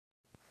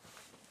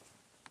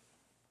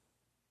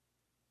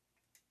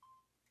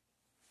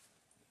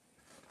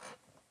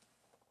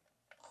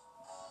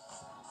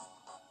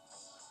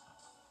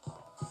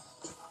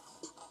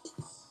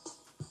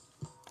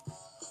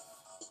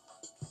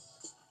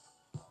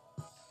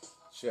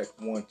Check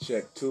one,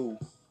 check two.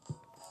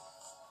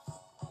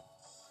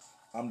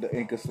 I'm the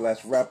anchor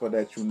 / rapper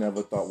that you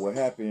never thought would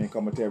happen.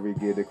 Commentary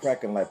get it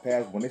cracking like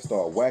pads when they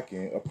start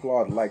whacking.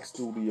 Applaud like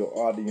studio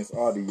audience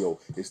audio.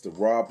 It's the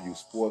Rob U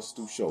Sports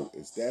Stu Show.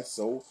 Is that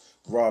so?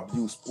 Rob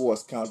U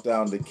Sports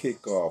countdown to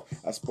kickoff.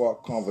 I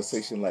spark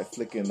conversation like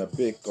flicking a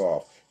bick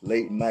off.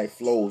 Late night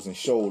flows and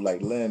show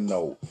like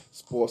Leno.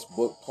 Sports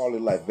book party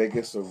like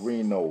Vegas or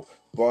Reno.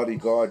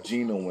 Bodyguard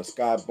Gino and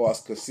Sky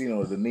Boss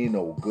Casino the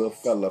Nino. Good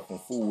fella from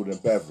food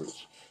and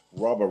beverage.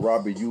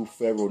 Robbie U,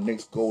 Pharaoh,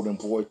 Knicks, Golden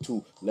Boy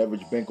 2,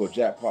 Leverage Bingo,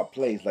 Jackpot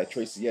plays like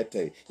Tracy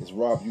Ete. It's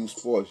Rob U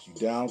Sports, you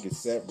down, get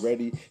set,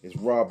 ready. It's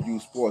Rob U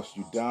Sports,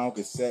 you down,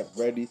 get set,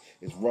 ready.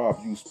 It's Rob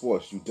U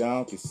Sports, you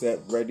down, get set,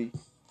 ready.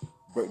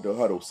 Break the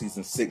huddle,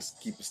 season 6,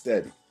 keep it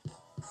steady.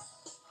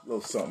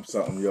 Little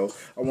something, yo.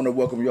 I want to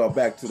welcome y'all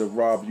back to the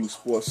Rob U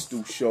Sports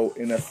Stu Show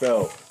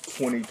NFL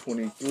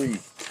 2023.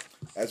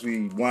 As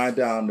we wind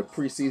down the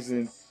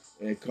preseason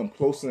and come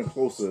closer and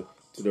closer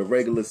to the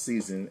regular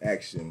season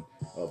action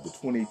of the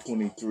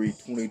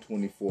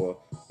 2023-2024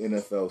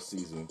 NFL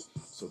season.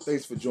 So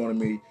thanks for joining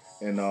me.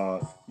 And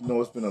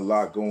it's been a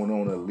lot going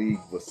on in the league,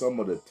 but some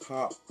of the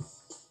top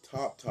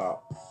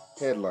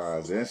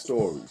headlines and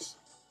stories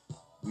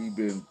we've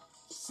been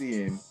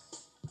seeing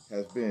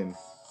has been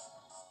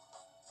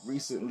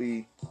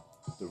recently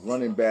the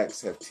running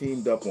backs have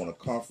teamed up on a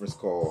conference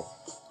call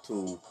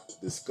to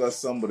discuss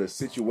some of the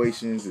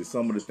situations and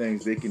some of the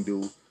things they can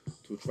do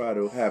to try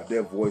to have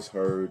their voice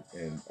heard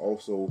and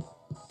also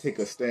take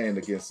a stand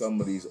against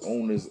some of these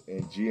owners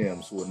and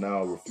GMs who are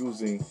now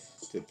refusing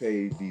to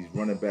pay these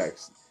running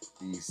backs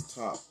these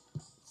top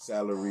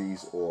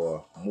salaries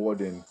or more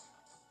than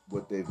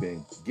what they've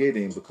been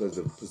getting because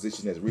the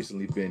position has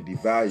recently been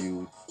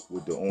devalued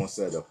with the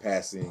onset of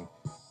passing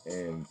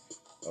and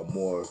a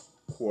more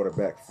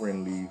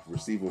quarterback-friendly,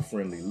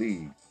 receiver-friendly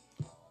league.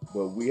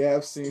 But we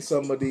have seen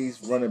some of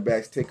these running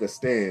backs take a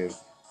stand,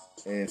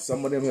 and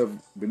some of them have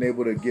been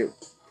able to get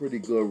pretty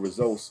good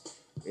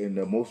results. And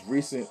the most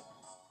recent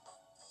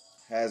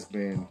has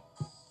been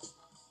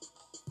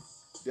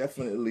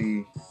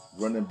definitely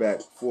running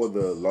back for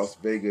the Las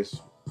Vegas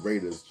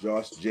Raiders,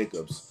 Josh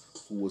Jacobs,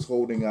 who was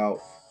holding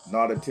out,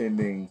 not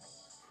attending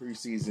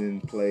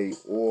preseason play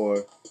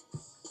or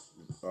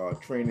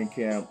training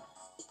camp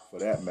for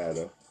that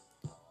matter,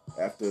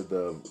 after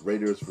the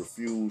Raiders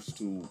refused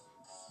to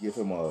give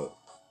him a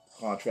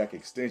contract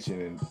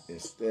extension and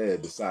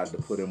instead decided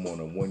to put him on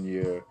a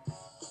 1-year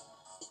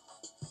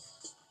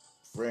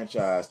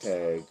franchise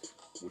tag,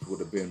 which would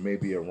have been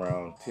maybe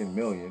around $10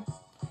 million.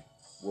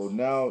 Well,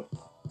 now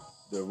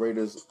the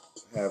Raiders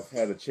have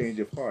had a change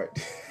of heart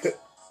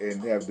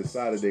and have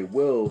decided they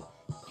will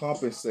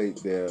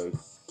compensate their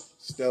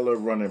stellar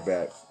running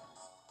back,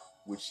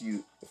 which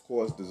he, of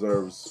course,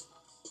 deserves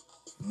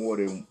more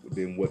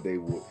than what they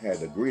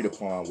had agreed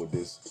upon with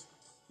this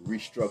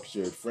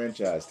restructured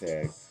franchise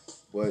tag.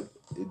 But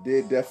it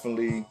did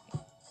definitely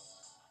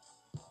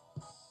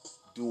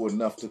do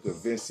enough to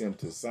convince him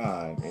to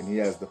sign, and he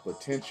has the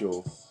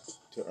potential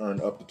to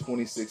earn up to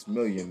 $26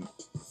 million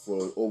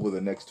for over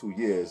the next 2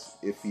 years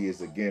if he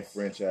is again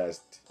franchise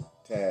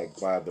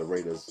tagged by the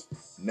Raiders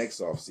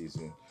next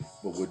offseason.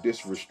 But with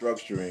this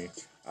restructuring,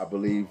 I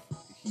believe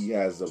he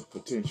has a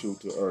potential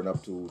to earn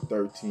up to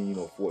 $13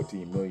 or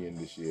 $14 million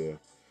this year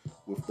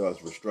with thus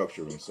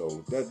restructuring.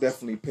 So that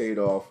definitely paid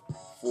off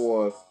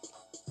for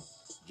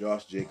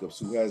Josh Jacobs,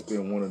 who has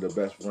been one of the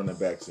best running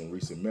backs in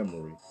recent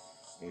memory.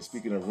 And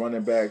speaking of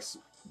running backs,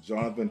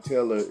 Jonathan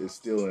Taylor is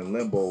still in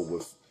limbo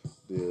with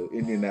the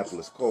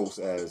Indianapolis Colts,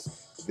 as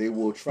they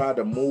will try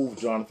to move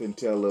Jonathan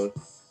Taylor,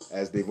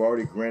 as they've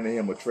already granted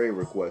him a trade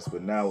request,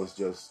 but now it's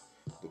just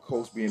the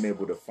Colts being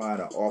able to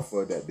find an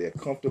offer that they're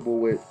comfortable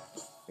with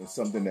and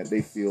something that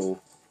they feel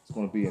is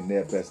going to be in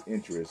their best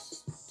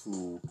interest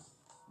to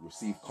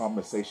receive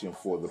compensation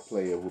for the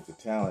player with the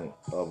talent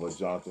of a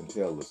Jonathan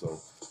Taylor. So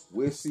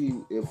we'll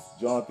see if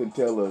Jonathan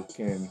Taylor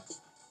can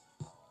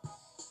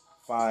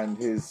find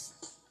his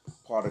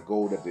pot of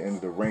gold at the end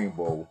of the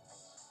rainbow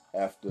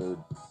after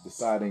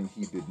deciding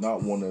he did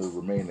not want to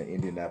remain an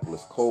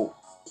Indianapolis Colt,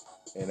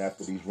 and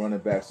after these running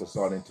backs are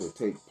starting to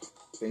take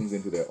things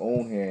into their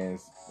own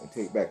hands and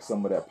take back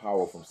some of that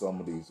power from some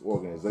of these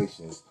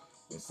organizations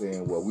and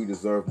saying, well, we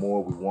deserve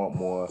more, we want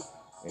more,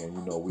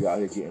 and we out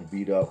here getting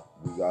beat up,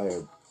 we out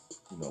here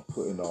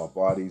putting our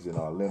bodies and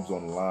our limbs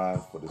on the line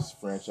for this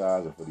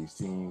franchise and for these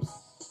teams.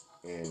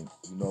 And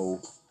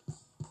of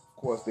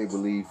course they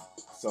believe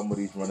some of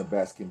these running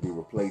backs can be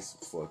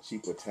replaced for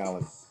cheaper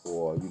talent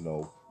or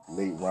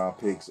late round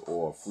picks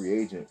or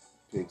free agent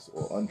picks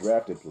or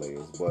undrafted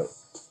players. But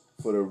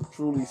for the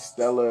truly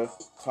stellar,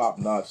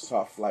 top-notch,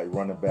 top-flight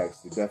running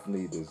backs, they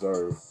definitely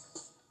deserve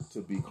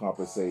to be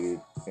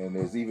compensated. And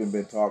there's even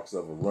been talks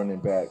of a running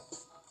back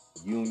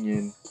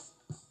union,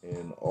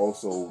 and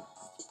also,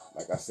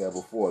 like I said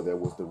before, there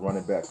was the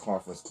running back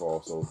conference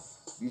call. So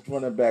these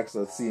running backs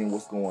are seeing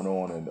what's going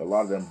on, and a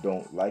lot of them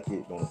don't like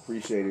it, don't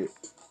appreciate it,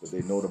 but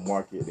they know the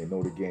market, they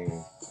know the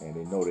game, and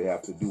they know they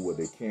have to do what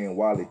they can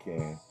while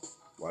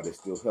they're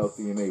still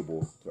healthy and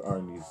able to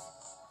earn these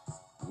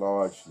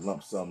large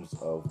lump sums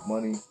of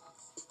money.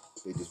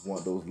 They just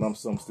want those lump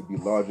sums to be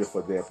larger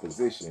for their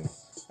position,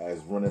 as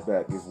running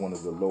back is one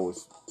of the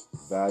lowest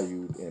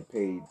valued and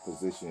paid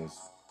positions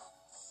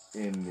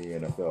in the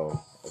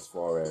NFL as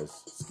far as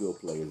skill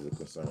players are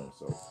concerned.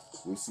 So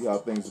we see how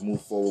things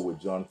move forward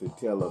with Jonathan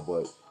Taylor,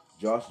 but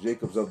Josh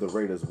Jacobs of the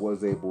Raiders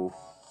was able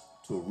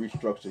to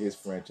restructure his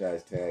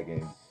franchise tag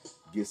and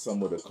get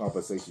some of the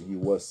compensation he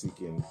was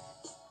seeking.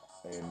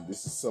 And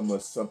this is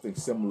something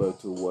similar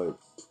to what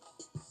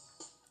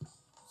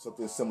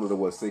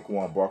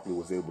Saquon Barkley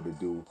was able to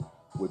do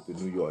with the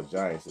New York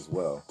Giants as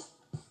well.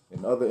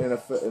 In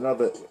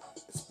other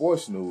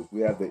sports news,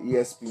 we have the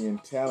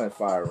ESPN talent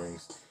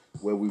firings,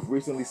 where we've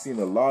recently seen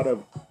a lot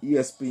of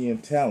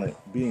ESPN talent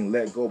being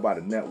let go by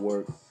the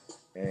network,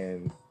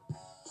 and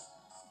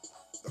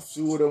a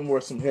few of them were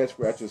some head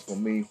scratchers for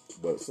me,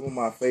 but some of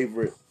my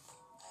favorite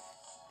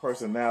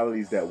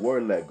personalities that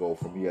were let go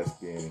from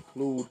ESPN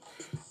include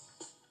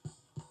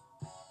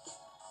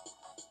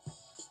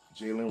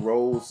Jalen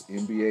Rose,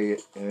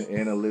 NBA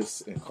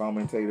analyst and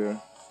commentator,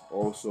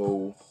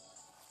 also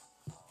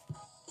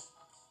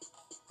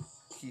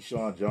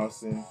Keyshawn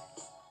Johnson,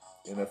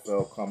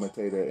 NFL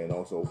commentator and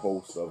also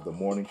host of the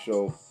morning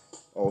show.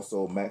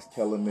 Also Max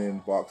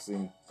Kellerman,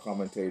 boxing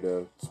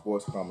commentator,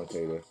 sports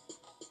commentator.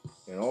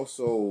 And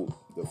also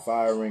the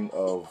firing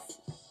of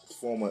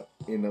former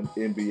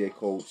NBA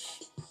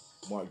coach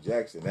Mark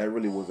Jackson. That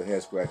really was a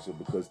head scratcher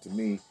because to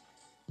me,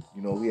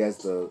 you know, he has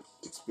the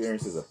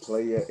experience as a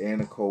player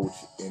and a coach,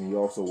 and he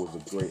also was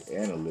a great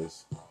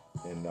analyst.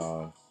 And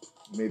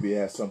maybe it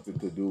has something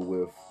to do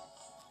with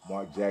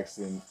Mark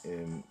Jackson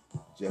and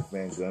Jeff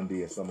Van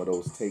Gundy and some of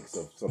those takes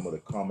of some of the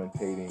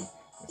commentating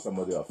and some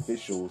of the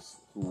officials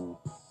who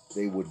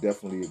they would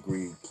definitely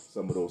agree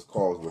some of those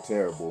calls were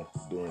terrible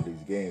during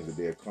these games that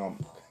they're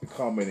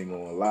commenting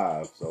on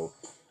live. So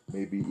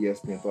maybe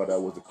ESPN thought that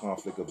was a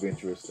conflict of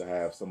interest to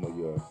have some of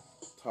your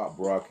top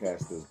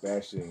broadcasters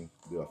bashing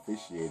the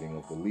officiating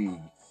of the league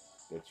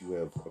that you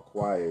have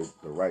acquired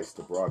the rights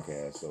to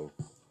broadcast. So,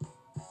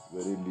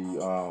 but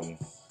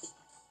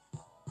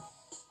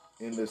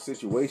in the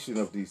situation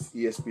of these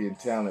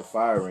ESPN talent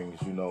firings,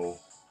 you know,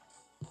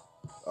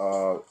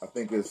 I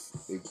think it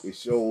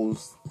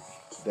shows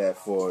that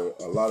for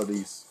a lot of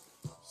these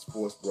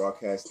sports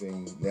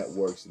broadcasting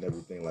networks and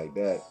everything like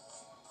that,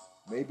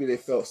 maybe they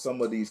felt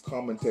some of these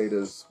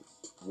commentators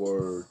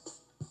were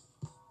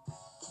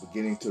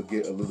beginning to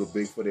get a little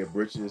big for their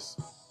britches,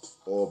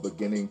 or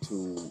beginning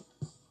to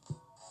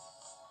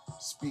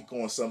speak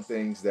on some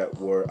things that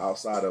were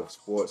outside of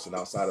sports and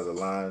outside of the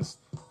lines.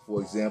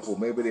 For example,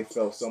 maybe they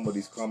felt some of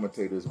these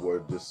commentators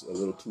were just a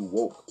little too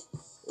woke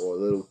or a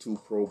little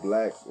too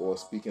pro-black or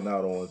speaking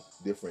out on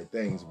different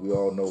things. We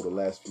all know the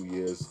last few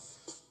years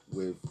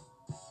with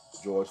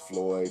George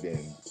Floyd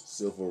and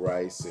civil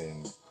rights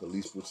and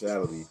police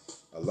brutality,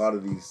 a lot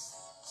of these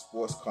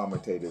sports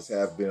commentators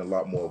have been a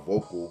lot more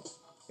vocal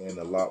and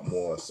a lot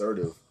more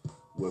assertive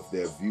with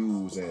their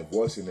views and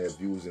voicing their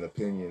views and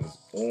opinions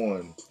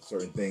on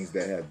certain things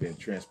that have been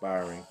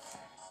transpiring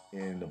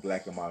in the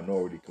black and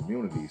minority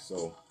community.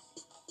 So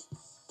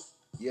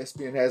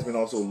ESPN has been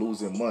also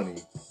losing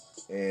money,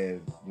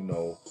 and you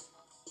know,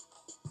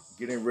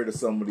 getting rid of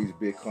some of these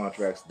big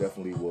contracts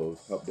definitely will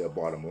help their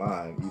bottom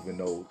line, even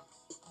though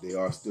they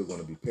are still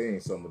going to be paying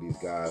some of these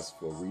guys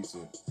for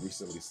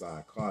recently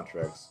signed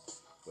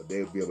contracts, but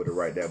they'll be able to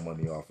write that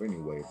money off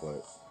anyway.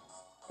 But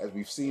as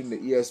we've seen the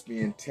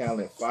ESPN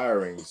talent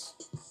firings,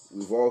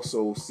 we've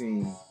also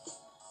seen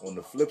on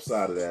the flip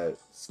side of that,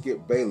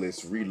 Skip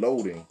Bayless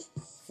reloading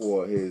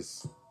for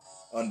his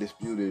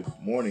undisputed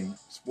morning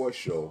sports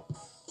show,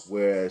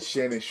 where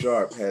Shannon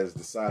Sharpe has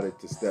decided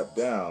to step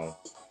down,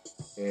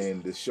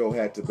 and the show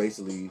had to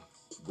basically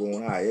go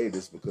on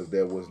hiatus because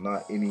there was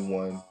not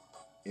anyone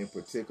in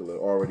particular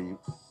already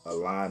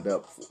lined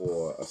up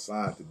or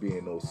assigned to be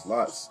in those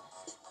slots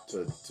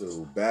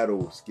to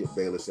battle Skip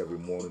Bayless every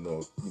morning,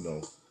 or you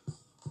know,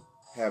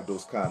 have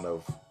those kind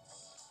of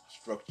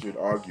structured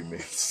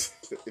arguments,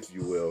 if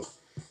you will.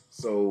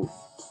 So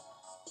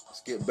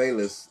Skip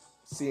Bayless,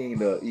 seeing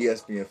the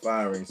ESPN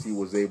firings, he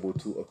was able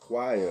to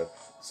acquire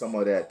some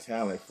of that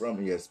talent from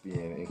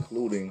ESPN,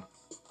 including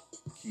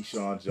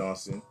Keyshawn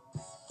Johnson,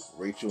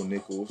 Rachel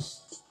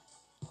Nichols.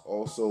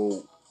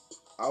 Also,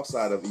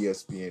 outside of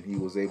ESPN, he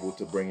was able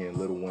to bring in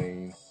Lil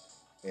Wayne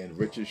and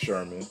Richard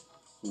Sherman,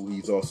 who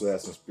he's also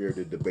had some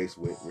spirited debates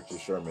with, Richard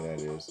Sherman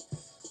that is.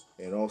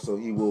 And also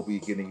he will be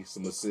getting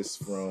some assists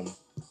from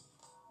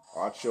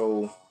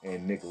Acho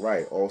and Nick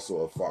Wright, also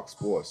of Fox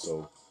Sports.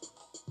 So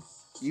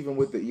even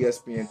with the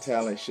ESPN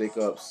talent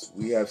shakeups,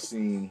 we have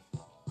seen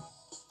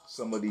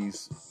some of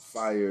these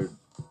fired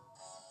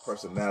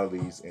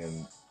personalities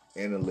and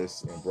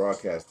analysts and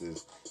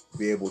broadcasters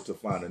be able to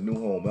find a new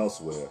home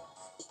elsewhere.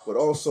 But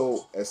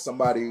also, as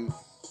somebody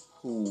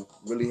who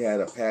really had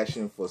a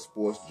passion for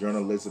sports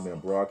journalism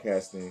and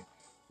broadcasting,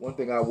 one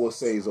thing I will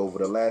say is over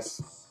the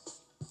last,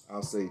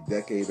 I'll say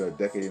decade or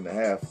decade and a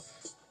half,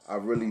 I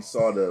really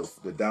saw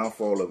the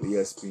downfall of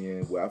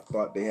ESPN, where I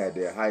thought they had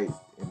their height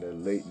in the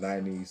late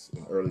 90s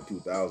and early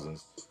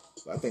 2000s.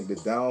 But I think the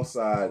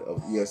downside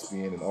of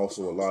ESPN and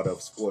also a lot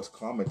of sports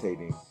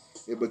commentating,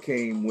 it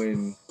became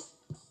when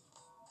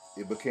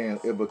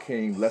it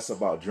became less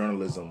about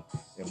journalism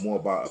and more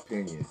about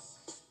opinion,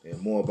 and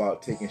more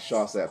about taking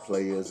shots at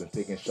players and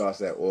taking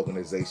shots at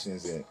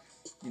organizations, and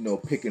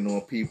picking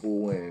on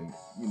people, and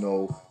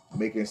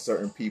making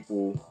certain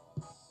people,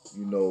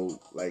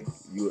 like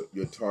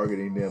you're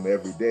targeting them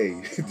every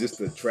day just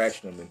to trash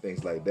them and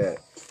things like that.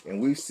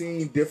 And we've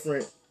seen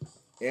different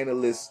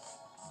analysts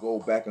go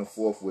back and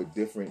forth with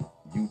different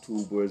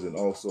YouTubers and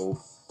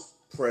also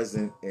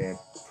present and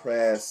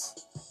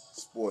past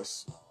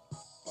sports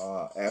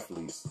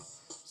athletes.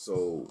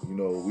 So,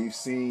 we've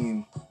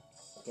seen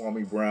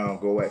Kwame Brown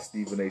go at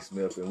Stephen A.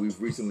 Smith, and we've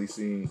recently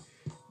seen,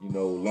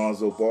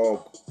 Lonzo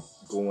Ball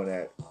going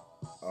at,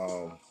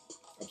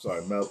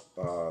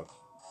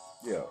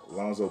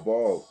 Lonzo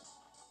Ball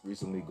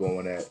recently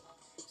going at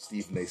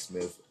Stephen A.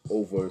 Smith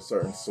over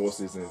certain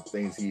sources and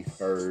things he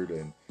heard,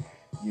 and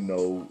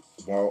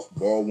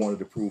Ball wanted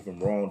to prove him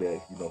wrong,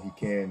 that he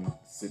can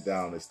sit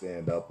down and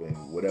stand up,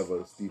 and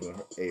whatever Stephen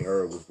A.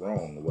 heard was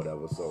wrong or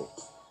whatever. So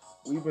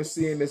we've been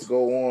seeing this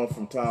go on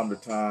from time to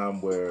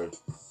time, where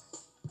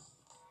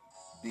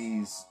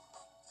these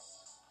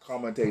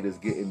commentators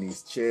get in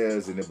these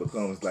chairs and it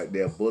becomes like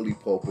their bully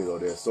pulpit or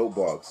their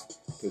soapbox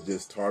to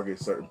just target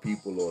certain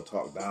people or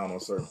talk down on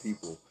certain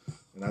people.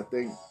 And I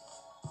think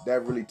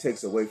that really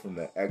takes away from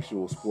the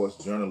actual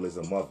sports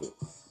journalism of it.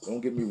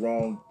 Don't get me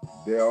wrong,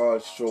 there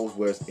are shows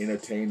where it's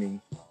entertaining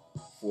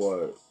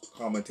for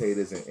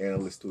commentators and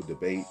analysts to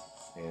debate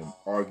and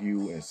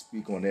argue and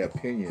speak on their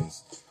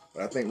opinions.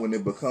 But I think when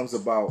it becomes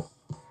about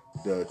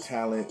the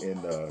talent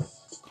and the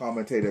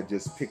commentator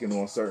just picking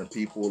on certain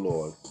people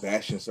or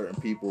bashing certain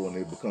people, and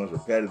it becomes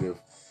repetitive,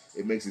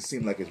 it makes it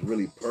seem like it's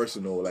really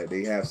personal, like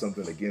they have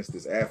something against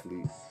this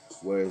athlete,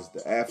 whereas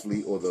the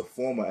athlete or the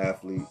former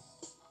athlete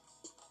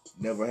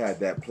never had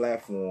that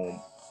platform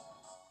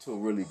to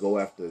really go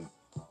after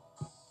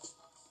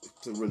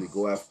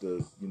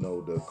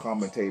the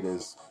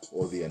commentators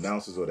or the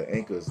announcers or the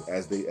anchors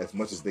as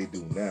much as they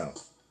do now.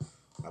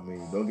 I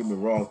mean, don't get me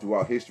wrong,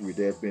 throughout history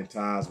there have been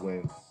times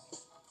when,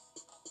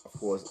 of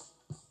course,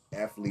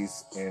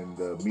 athletes and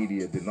the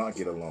media did not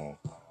get along.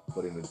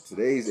 But in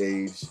today's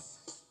age,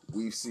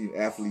 we've seen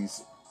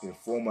athletes and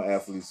former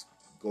athletes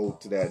go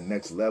to that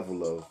next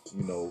level of,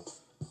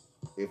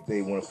 if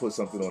they want to put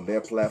something on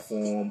their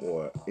platform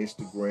or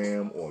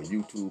Instagram or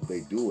YouTube,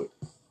 they do it.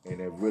 And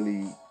it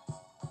really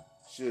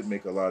should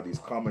make a lot of these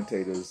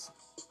commentators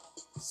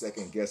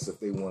second guess if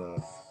they want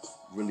to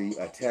really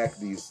attack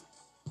these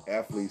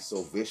athletes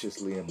so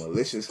viciously and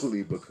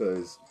maliciously,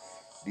 because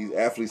these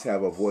athletes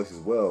have a voice as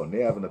well, and they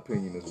have an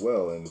opinion as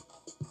well, and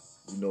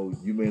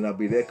you may not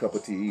be their cup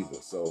of tea either.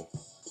 So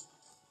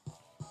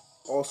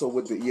also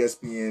with the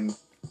ESPN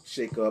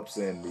shakeups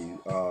and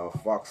the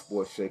Fox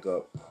Sports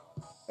shakeup,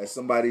 as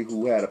somebody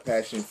who had a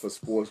passion for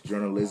sports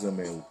journalism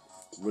and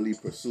really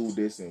pursued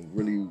this and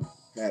really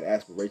had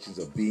aspirations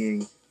of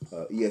being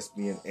an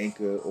ESPN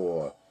anchor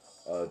or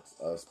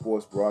a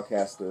sports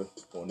broadcaster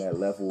on that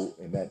level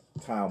in that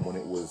time when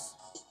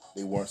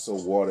they weren't so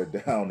watered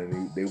down,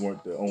 and they were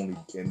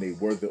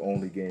the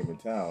only game in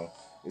town.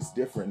 It's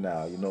different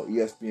now.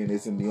 ESPN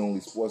isn't the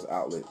only sports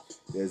outlet.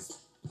 There's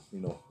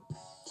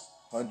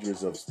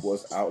hundreds of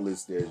sports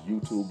outlets. There's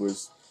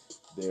YouTubers.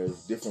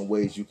 There's different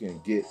ways you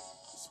can get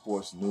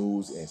sports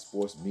news and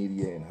sports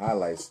media and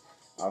highlights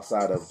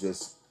outside of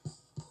just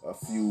a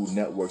few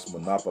networks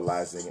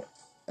monopolizing it,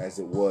 as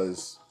it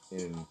was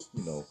in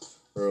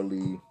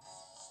early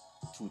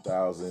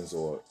 2000s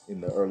or in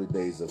the early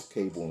days of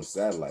cable and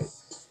satellite.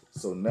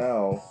 So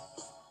now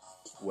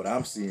what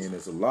I'm seeing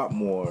is a lot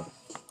more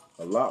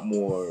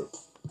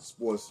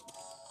sports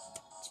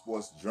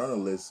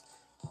journalists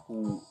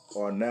who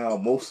are now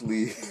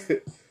mostly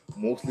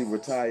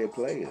retired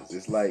players.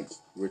 It's like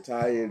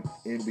retired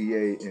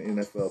NBA and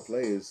NFL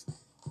players,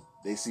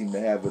 they seem to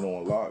have it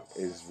on lock.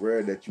 It's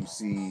rare that you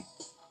see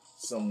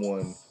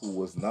someone who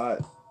was not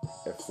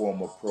a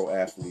former pro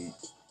athlete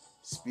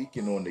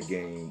speaking on the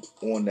game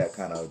on that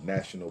kind of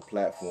national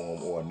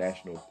platform or a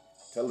national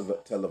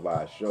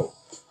televised show.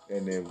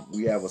 And then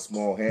we have a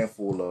small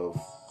handful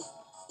of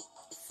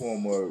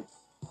former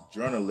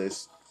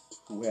journalists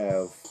who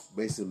have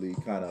basically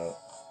kind of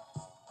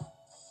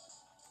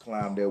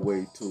climbed their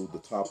way to the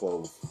top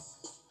of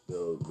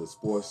the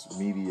sports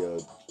media,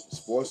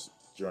 sports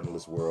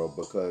journalist world,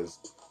 because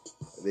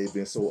they've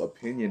been so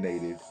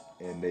opinionated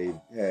and they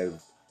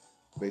have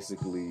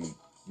basically,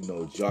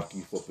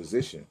 jockey for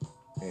position.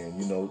 And,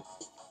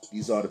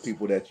 these are the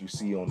people that you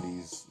see on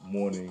these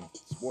morning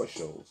sports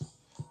shows.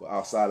 But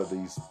outside of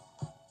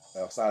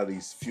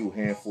these few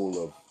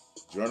handful of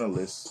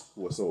journalists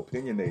who are so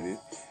opinionated,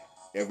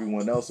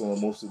 everyone else on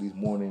most of these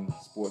morning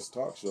sports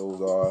talk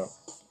shows are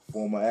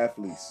former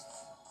athletes.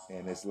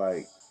 And it's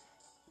like,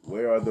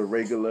 where are the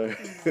regular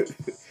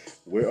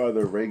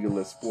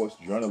sports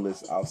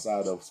journalists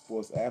outside of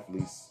sports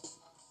athletes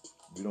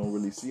we don't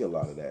really see a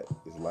lot of that.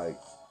 It's like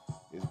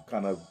it's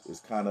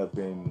kind of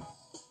been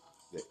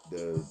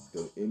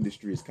the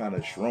industry is kind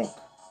of shrunk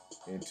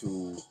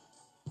into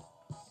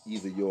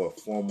either you're a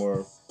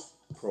former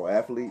pro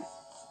athlete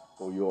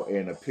or you're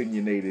an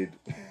opinionated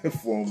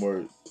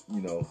former,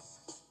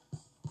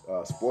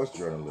 sports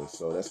journalist.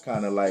 So that's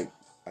kind of like,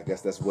 I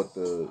guess that's what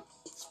the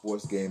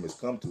sports game has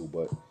come to.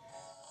 But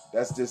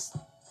that's just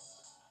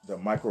the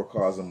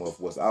microcosm of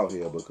what's out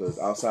here, because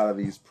outside of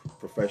these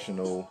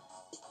professional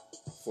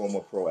former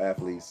pro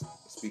athletes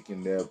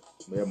speaking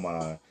their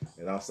mind,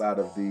 and outside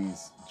of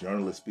these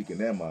journalists speaking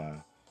their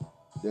mind,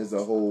 there's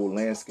a whole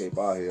landscape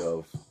out here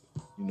of,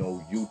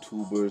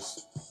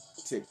 YouTubers,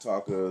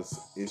 TikTokers,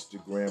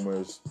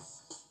 Instagrammers,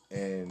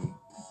 and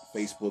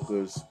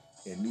Facebookers,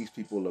 and these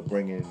people are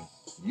bringing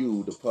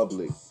you, the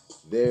public,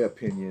 their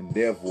opinion,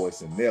 their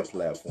voice, and their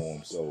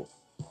platform. So,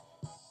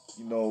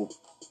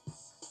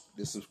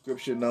 the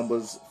subscription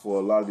numbers for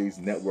a lot of these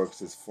networks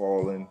has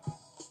fallen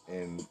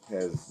and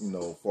has,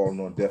 fallen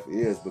on deaf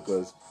ears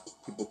because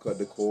people cut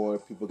the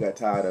cord. People got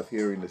tired of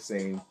hearing the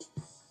same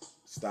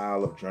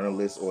style of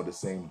journalists or the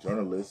same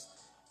journalists,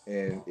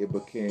 and it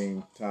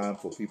became time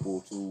for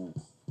people to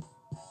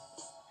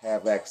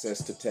have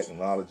access to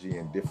technology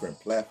and different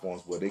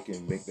platforms where they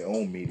can make their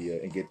own media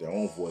and get their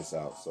own voice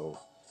out. So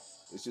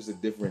it's just a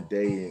different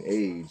day and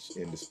age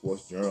in the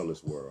sports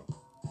journalist world.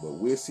 But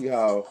we'll see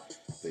how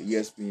the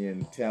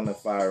ESPN talent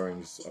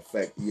firings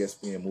affect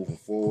ESPN moving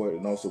forward.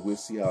 And also we'll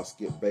see how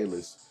Skip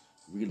Bayless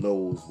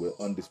reloads with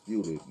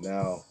Undisputed.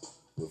 Now,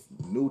 with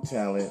new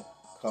talent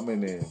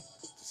coming in to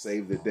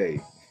save the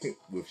day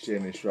with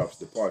Shannon Sharpe's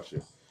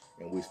departure.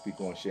 And we'll speak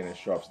on Shannon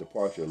Sharpe's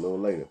departure a little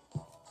later.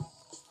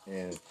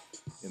 And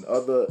in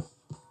other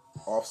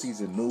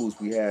off-season news,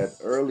 we had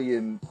early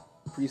in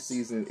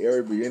preseason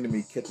Eric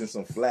Bieniemy catching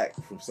some flack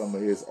from some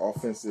of his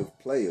offensive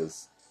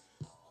players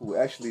who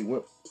actually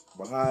went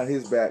behind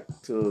his back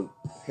to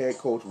head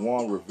coach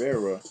Juan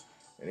Rivera,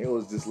 and it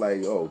was just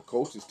like, oh,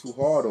 coach is too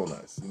hard on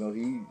us.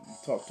 He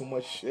talked too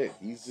much shit.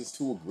 He's just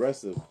too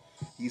aggressive.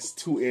 He's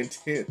too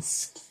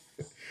intense.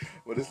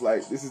 But it's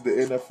like, this is the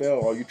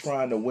NFL. Are you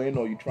trying to win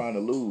or are you trying to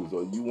lose?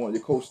 Or you want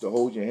your coach to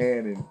hold your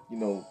hand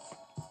and,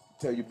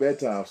 tell you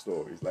bedtime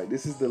stories? Like,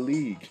 this is the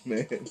league,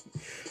 man.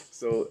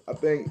 So I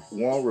think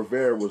Juan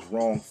Rivera was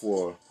wrong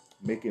for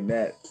making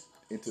that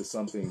into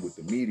something with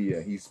the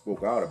media. He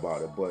spoke out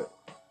about it. But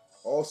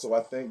also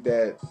I think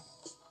that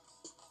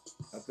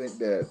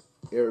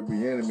Eric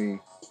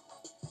Bieniemy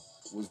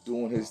was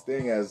doing his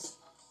thing as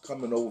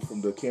coming over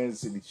from the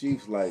Kansas City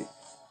Chiefs. Like,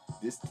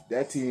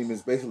 that team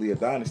is basically a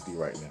dynasty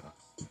right now.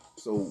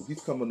 So he's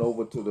coming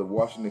over to the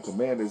Washington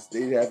Commanders.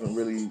 They haven't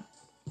really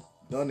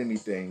done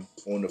anything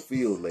on the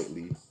field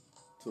lately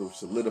to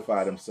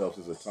solidify themselves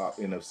as a top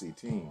NFC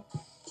team.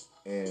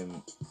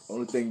 And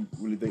only thing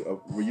really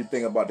when you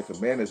think about the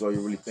Commanders, all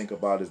you really think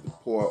about is the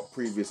poor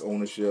previous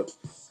ownership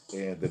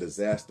and the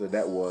disaster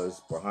that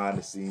was behind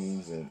the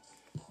scenes, and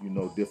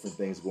different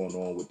things going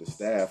on with the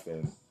staff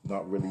and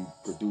not really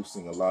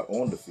producing a lot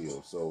on the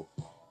field. So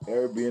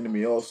Eric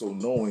Bieniemy, also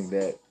knowing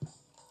that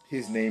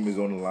his name is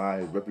on the line,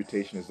 his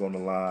reputation is on the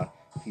line,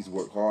 he's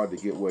worked hard to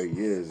get where he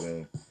is,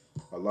 and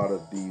a lot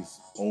of these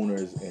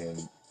owners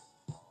and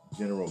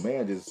general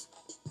managers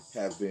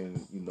have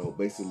been,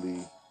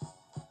 basically,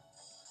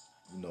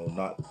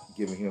 not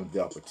giving him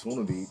the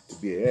opportunity to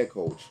be a head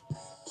coach.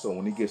 So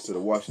when he gets to the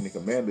Washington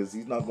Commanders,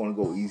 he's not going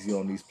to go easy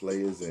on these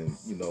players and,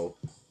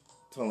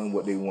 tell them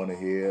what they want to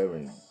hear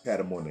and pat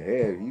them on the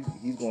head.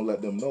 He's going to let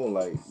them know,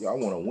 like, I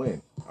want to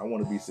win. I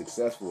want to be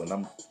successful, and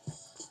I'm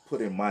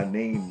putting my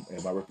name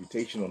and my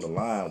reputation on the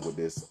line with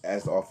this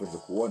as the offensive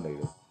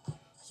coordinator.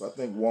 So I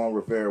think Juan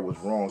Rivera was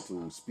wrong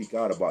to speak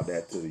out about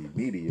that to the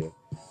media.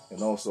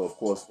 And also, of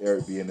course,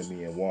 Eric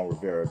Bieniemy and Juan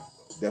Rivera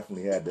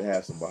definitely had to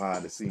have some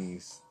behind the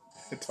scenes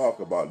talk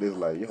about this.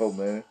 Like, yo,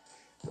 man,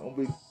 don't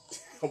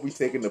be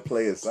taking the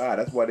player's side.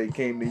 That's why they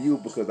came to you,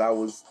 because I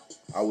was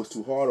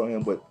too hard on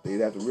him. But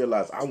they'd have to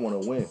realize I want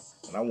to win,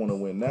 and I want to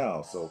win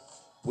now. So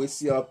we'll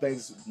see how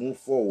things move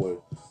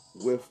forward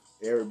with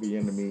Eric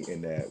Bieniemy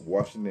and that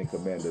Washington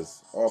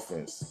Commanders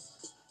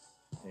offense,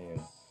 and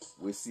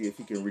we'll see if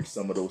he can reach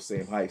some of those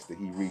same heights that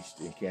he reached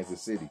in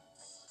Kansas City.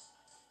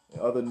 In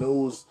other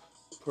news,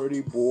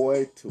 Purdy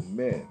boy to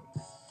men.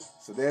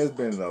 So there's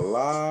been a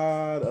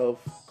lot of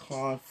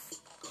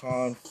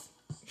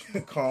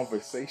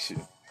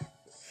conversation,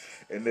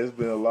 and there's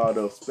been a lot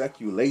of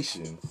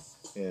speculation,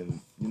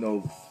 and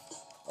a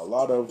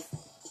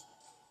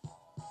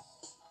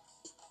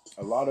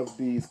lot of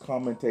these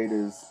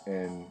commentators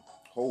and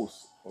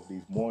hosts of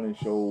these morning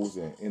shows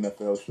and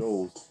NFL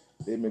shows,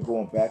 they've been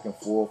going back and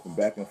forth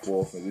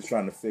and just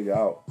trying to figure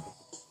out,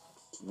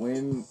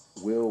 when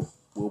will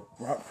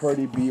Brock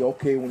Purdy be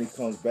okay when he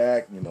comes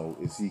back?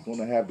 Is he going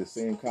to have the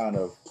same kind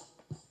of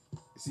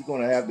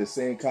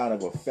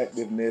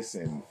effectiveness?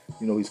 And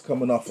he's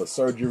coming off of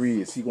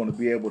surgery. Is he going to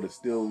be able to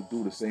still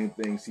do the same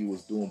things he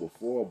was doing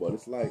before? But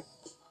it's like,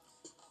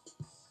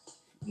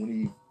 when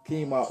he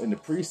came out in the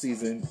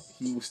preseason,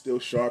 he was still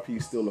sharp, he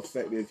was still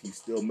effective, he's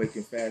still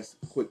making fast,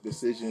 quick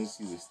decisions,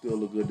 he was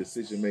still a good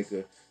decision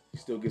maker, he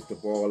still gets the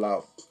ball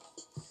out.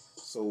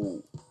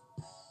 So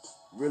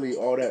really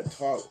all that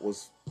talk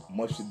was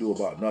much to do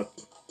about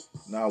nothing.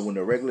 Now when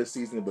the regular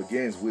season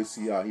begins, we'll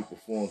see how he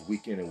performs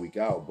week in and week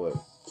out, but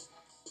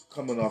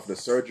coming off the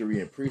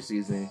surgery in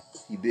preseason,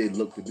 he did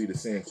look to be the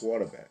same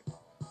quarterback.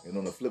 And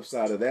on the flip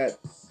side of that,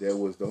 there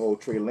was the whole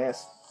Trey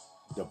Lance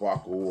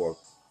debacle or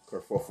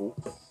kerfuffle.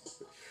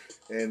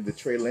 And the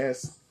Trey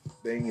Lance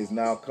thing is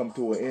now come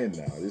to an end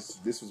now.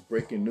 This was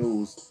breaking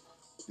news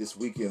this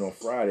weekend on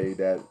Friday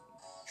that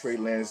Trey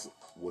Lance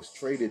was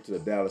traded to the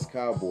Dallas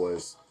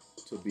Cowboys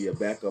to be a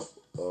backup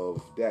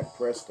of Dak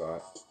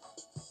Prescott.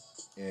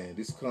 And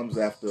this comes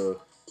after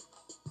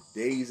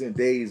days and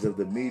days of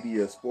the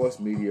media, sports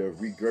media,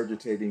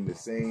 regurgitating the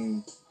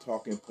same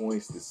talking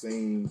points, the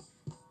same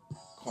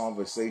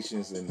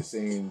conversations, and the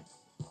same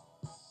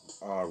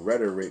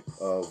rhetoric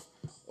of,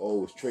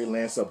 oh, is Trey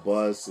Lance a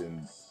bust,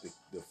 and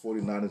the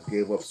 49ers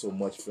gave up so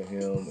much for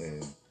him,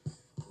 and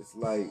it's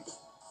like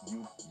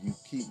you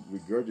keep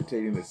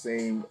regurgitating the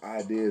same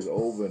ideas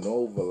over and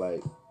over.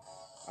 Like,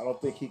 I don't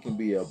think he can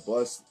be a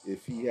bust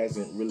if he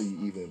hasn't really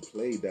even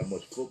played that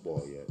much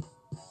football yet.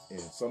 And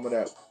some of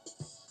that,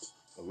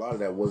 a lot of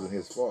that wasn't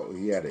his fault.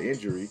 He had an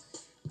injury,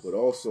 but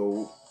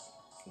also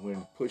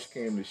when push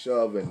came to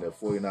shove and the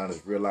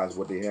 49ers realized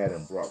what they had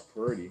in Brock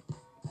Purdy,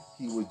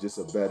 he was just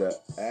a better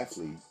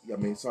athlete. He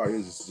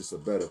was just a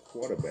better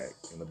quarterback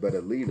and a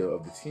better leader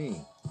of the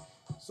team.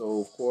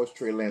 So, of course,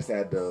 Trey Lance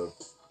had the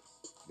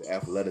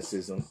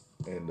athleticism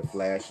and the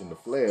flash and the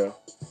flair,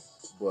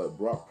 but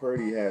Brock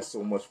Purdy has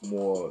so much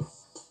more,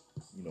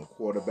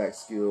 quarterback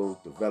skill,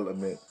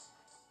 development.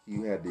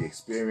 He had the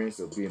experience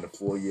of being a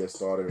 4-year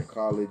starter in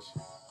college,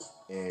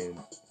 and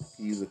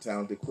he's a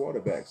talented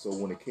quarterback. So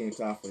when it came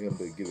time for him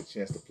to get a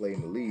chance to play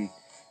in the league,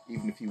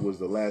 even if he was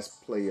the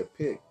last player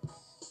picked,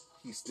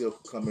 he still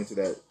could come into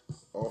that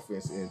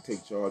offense and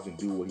take charge and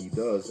do what he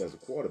does as a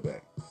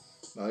quarterback.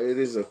 Now, it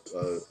is a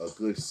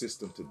good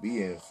system to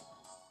be in,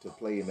 to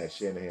play in that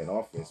Shanahan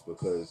offense,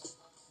 because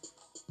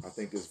I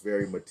think it's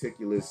very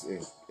meticulous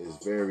and is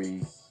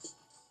very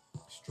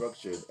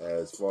structured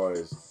as far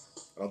as,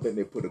 I don't think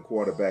they put a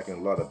quarterback in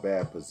a lot of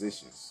bad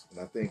positions. And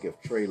I think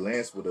if Trey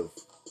Lance would have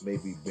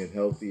maybe been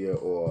healthier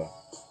or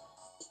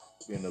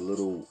been a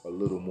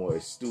little more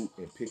astute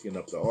in picking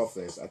up the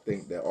offense, I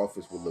think that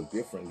offense would look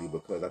differently,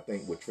 because I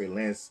think with Trey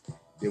Lance,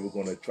 they were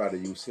going to try to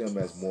use him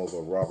as more of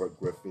a Robert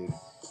Griffin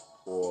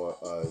or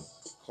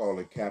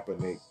Colin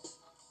Kaepernick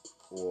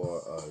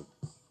or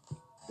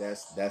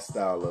that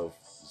style of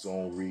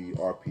zone read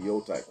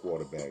RPO type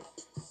quarterback.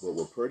 But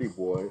with Purdy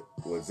boy,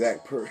 with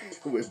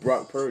with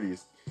Brock Purdy,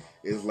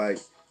 it's like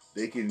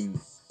they can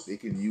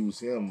use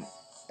him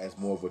as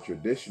more of a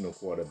traditional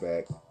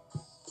quarterback,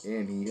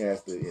 and he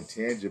has the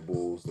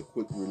intangibles, the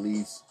quick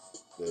release,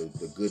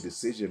 the good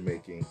decision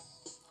making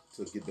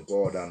to get the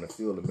ball down the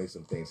field and make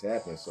some things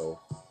happen. So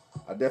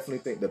I definitely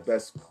think the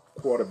best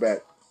quarterback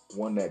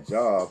won that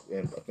job,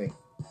 and I think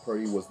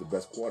Purdy was the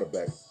best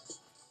quarterback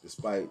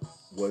despite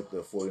what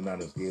the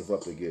 49ers gave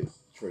up to get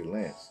Trey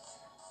Lance.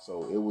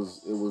 So it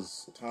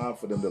was time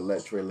for them to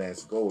let Trey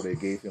Lance go. They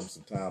gave him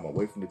some time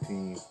away from the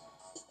team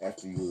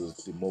after he was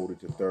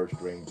demoted to third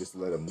string, just to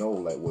let him know,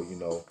 like, well,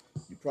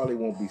 you probably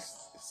won't be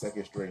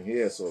second string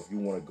here, so if you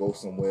want to go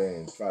somewhere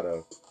and try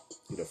to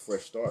get a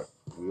fresh start,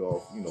 we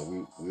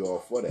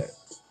all for that.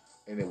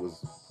 And it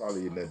was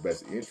probably in their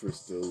best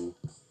interest to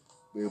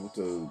be able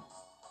to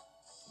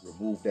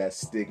remove that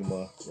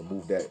stigma,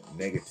 remove that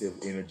negative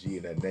energy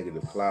and that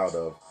negative cloud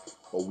of,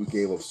 oh, we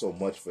gave up so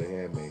much for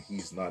him and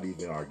he's not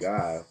even our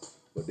guy.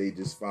 But they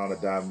just found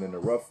a diamond in the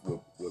rough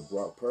with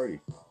Brock Purdy.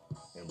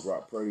 And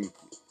Brock Purdy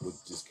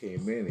just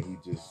came in and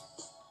he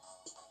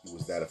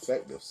was that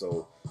effective.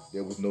 So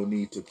there was no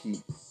need to keep,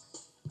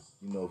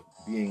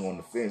 being on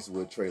the fence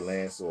with Trey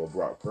Lance or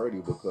Brock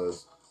Purdy,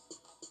 because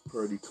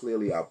Purdy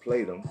clearly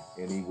outplayed him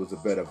and he was a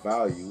better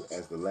value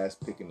as the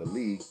last pick in the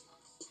league.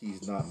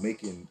 He's not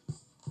making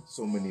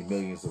so many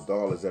millions of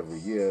dollars every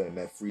year, and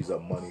that frees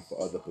up money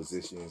for other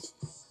positions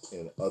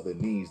and other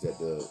needs that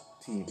the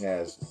team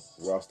has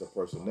roster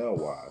personnel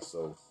wise.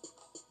 So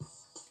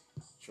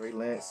Trey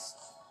Lance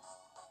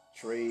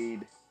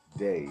trade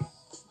day,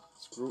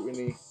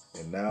 scrutiny,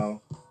 and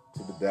now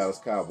to the Dallas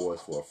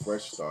Cowboys for a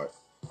fresh start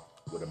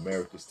with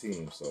America's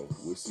team. So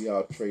we'll see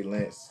how Trey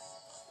Lance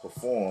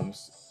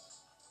performs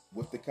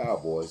with the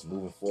Cowboys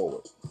moving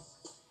forward.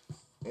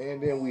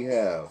 And then we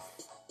have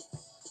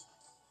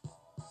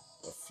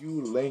a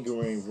few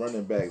lingering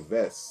running back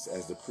vets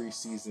as the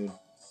preseason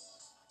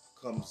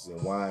comes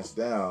and winds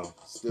down.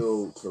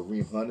 Still,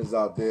 Kareem Hunt is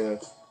out there,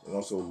 and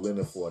also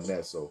Leonard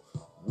Fournette. So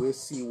we'll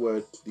see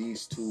where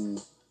these two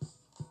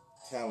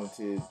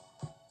talented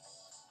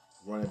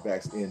running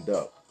backs end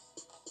up,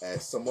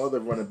 as some other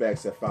running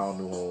backs have found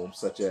new homes,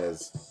 such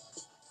as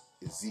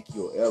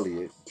Ezekiel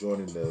Elliott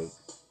joining the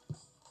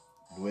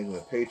New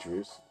England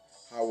Patriots.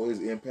 How will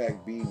his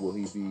impact be? Will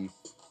he be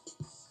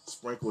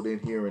sprinkled in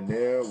here and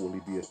there? Will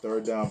he be a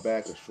third down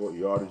back, a short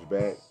yardage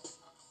back,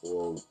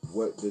 or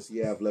what does he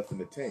have left in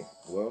the tank?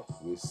 Well,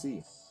 we'll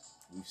see.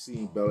 We've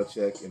seen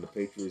Belichick and the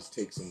Patriots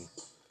take some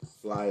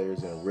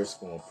flyers and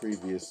risk on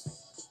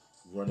previous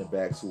running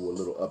backs who were a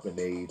little up in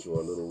age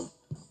or a little,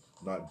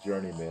 not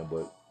journeyman,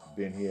 but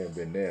been here and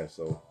been there.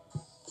 So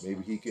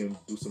maybe he can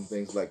do some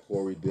things like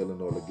Corey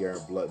Dillon or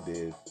LeGarrette Blount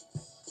did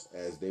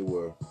as they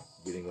were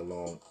getting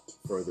along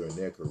further in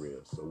their career.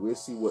 So we'll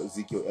see what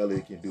Ezekiel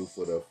Elliott can do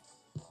for the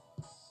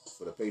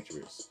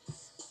Patriots.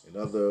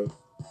 Another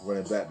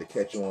running back to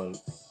catch on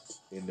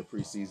in the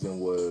preseason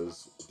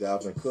was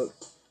Dalvin Cook,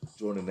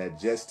 joining that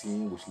Jets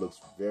team, which looks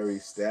very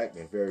stacked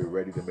and very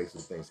ready to make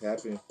some things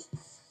happen.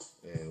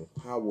 And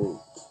how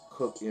will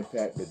Cook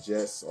impact the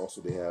Jets?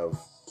 Also, they have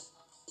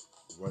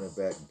running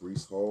back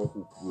Breece Hall,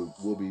 who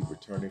will be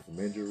returning from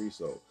injury.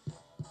 So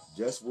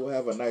Jets will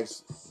have a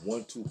nice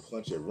 1-2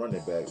 punch at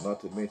running back,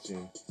 not to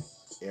mention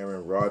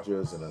Aaron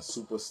Rodgers and a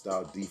super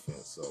stout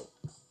defense. So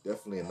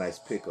definitely a nice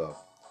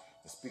pickup.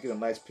 And speaking of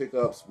nice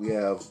pickups, we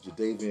have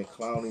Jadeveon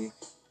Clowney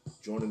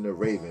joining the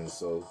Ravens.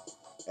 So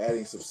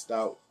adding some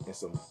stout and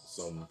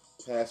some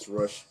pass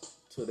rush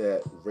to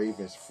that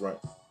Ravens front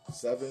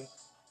seven.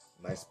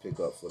 Nice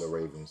pickup for the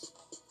Ravens.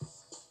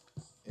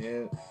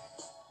 And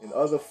in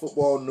other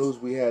football news,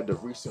 we had the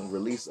recent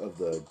release of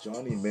the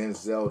Johnny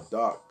Menzel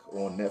doc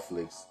on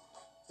Netflix.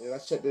 And I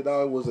checked it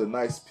out. It was a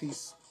nice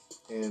piece.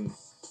 And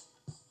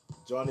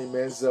Johnny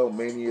Menzel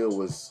Mania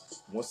was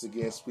once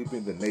again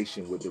sweeping the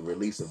nation with the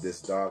release of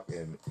this doc.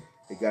 And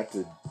it got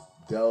to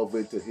delve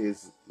into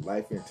his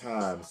life and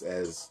times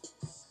as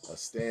a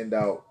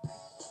standout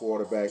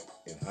quarterback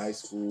in high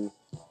school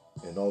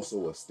and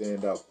also a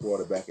standout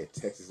quarterback at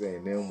Texas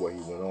A&M, where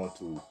he went on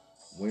to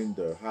win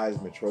the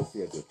Heisman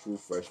Trophy as a true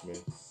freshman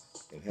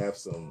and have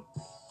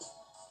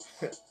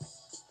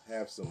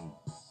some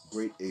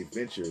great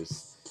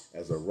adventures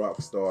as a rock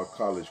star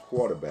college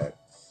quarterback.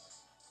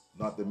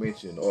 Not to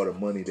mention all the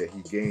money that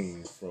he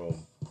gained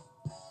from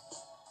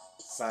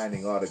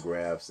signing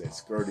autographs and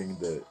skirting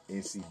the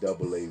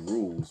NCAA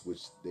rules,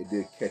 which they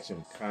did catch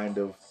him kind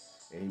of,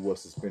 and he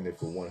was suspended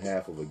for one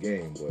half of a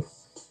game. But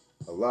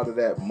a lot of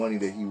that money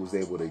that he was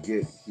able to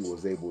get, he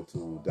was able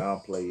to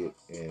downplay it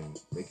and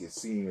make it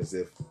seem as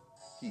if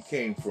he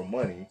came from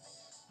money,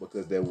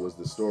 because there was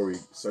the story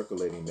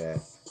circulating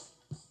that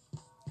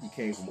he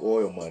came from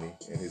oil money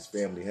and his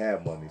family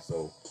had money.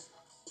 So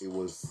it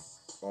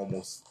was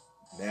almost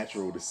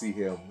natural to see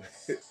him,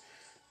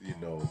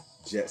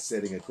 jet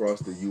setting across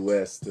the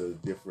U.S. to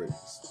different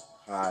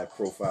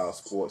high-profile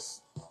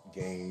sports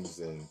games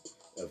and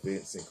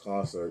events and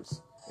concerts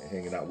and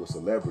hanging out with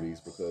celebrities,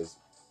 because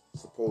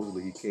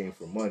supposedly he came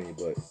from money,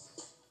 but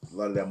a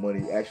lot of that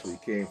money actually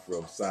came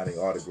from signing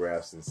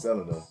autographs and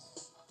selling them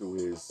through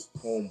his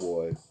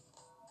homeboy,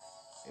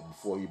 and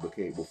before he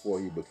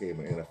became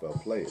an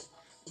NFL player.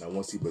 Now,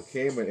 once he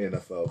became an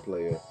NFL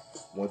player,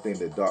 one thing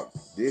that Doc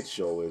did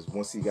show is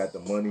once he got the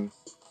money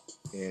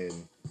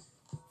and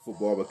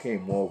football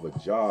became more of a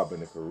job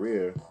and a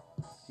career,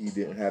 he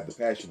didn't have the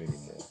passion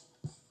anymore.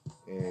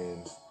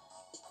 And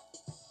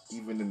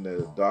even in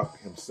the doc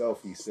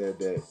himself, he said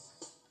that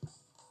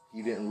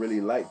he didn't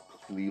really like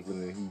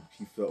Cleveland, and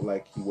he felt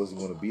like he wasn't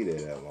going to be there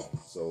that long.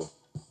 So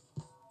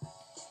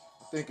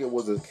I think it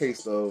was a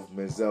case of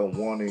Menzel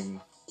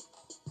wanting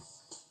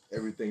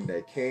everything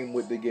that came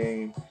with the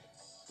game,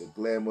 the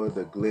glamour,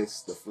 the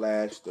glitz, the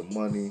flash, the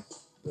money,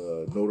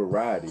 the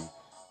notoriety.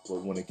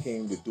 But when it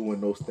came to doing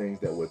those things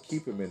that would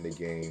keep him in the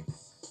game,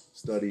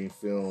 studying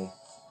film,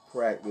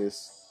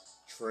 practice,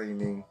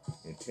 training,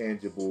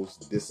 intangibles,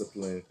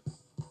 discipline,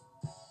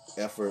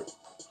 effort,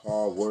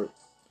 hard work,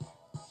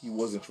 he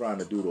wasn't trying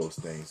to do those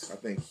things. I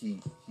think he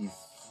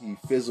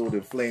fizzled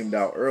and flamed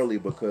out early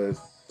because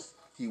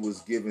he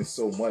was given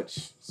so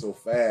much so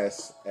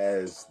fast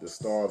as the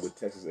star of the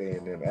Texas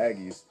A&M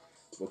Aggies,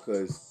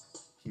 because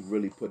he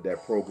really put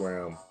that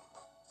program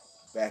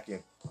back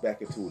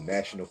into a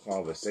national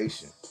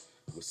conversation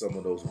with some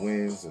of those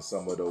wins and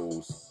some of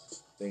those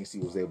things he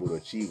was able to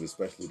achieve,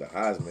 especially the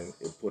Heisman.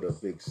 It put a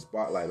big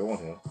spotlight on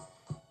him,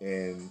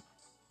 and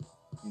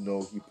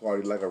he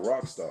partied like a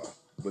rock star.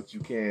 But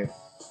you can't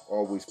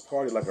always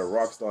party like a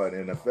rock star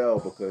in the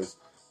NFL, because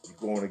you're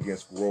going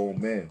against grown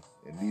men,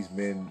 and these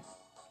men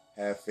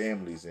have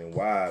families and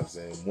wives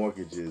and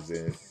mortgages,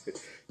 and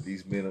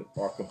these men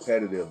are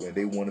competitive and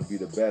they want to be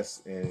the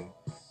best, and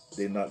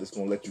they're not just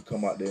going to let you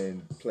come out there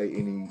and play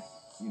any,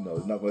 they're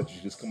not going to let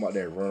you just come out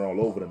there and run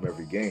all over them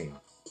every game.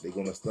 They're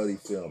going to study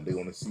film. They're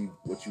going to see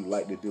what you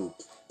like to do.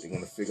 They're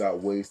going to figure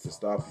out ways to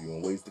stop you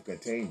and ways to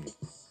contain you.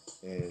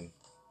 And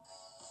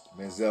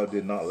Menzel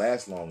did not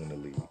last long in the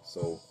league.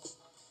 So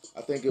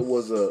I think it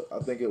was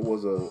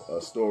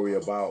a story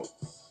about,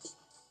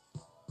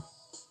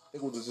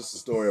 it was just a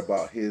story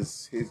about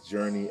his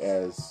journey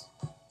as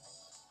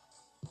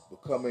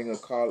becoming a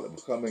college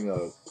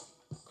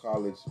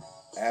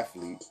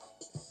athlete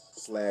 /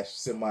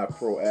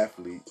 semi-pro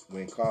athlete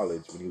in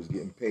college, when he was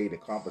getting paid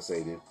and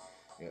compensated,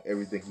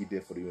 everything he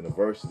did for the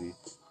university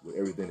with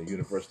everything the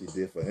university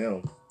did for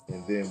him,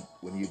 And then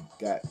when he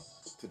got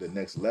to the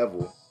next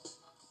level,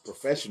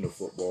 professional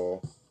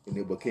football, and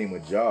it became a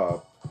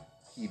job,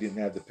 he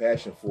didn't have the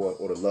passion for it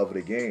or the love of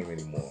the game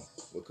anymore,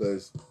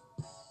 because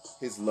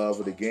his love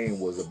of the game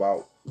was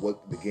about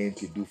what the game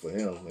could do for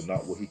him and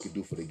not what he could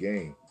do for the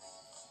game.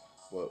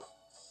 But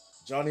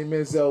Johnny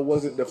Menzel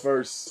wasn't the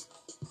first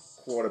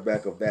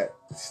quarterback of that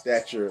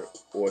stature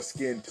or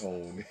skin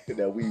tone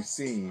that we've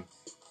seen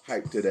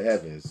hyped to the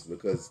heavens,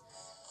 because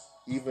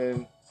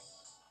even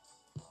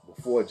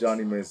before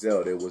Johnny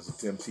Menzel, there was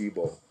Tim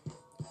Tebow,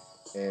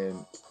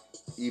 and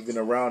even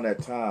around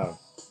that time,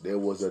 there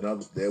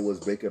was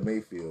Baker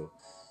Mayfield,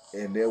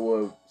 and there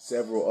were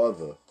several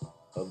other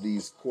of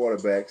these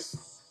quarterbacks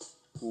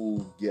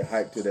who get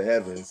hyped to the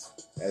heavens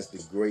as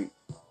the great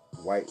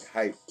white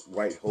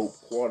hope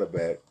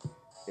quarterback.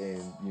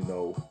 And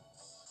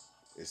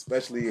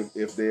especially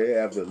if they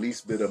have the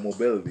least bit of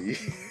mobility,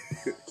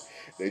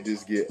 they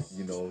just get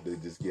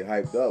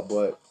hyped up.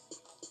 But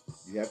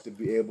you have to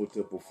be able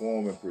to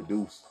perform and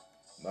produce,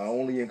 not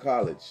only in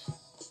college,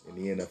 in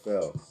the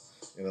NFL.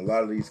 And a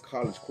lot of these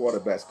college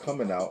quarterbacks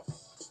coming out,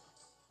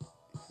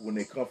 when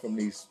they come from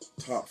these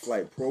top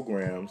flight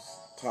programs,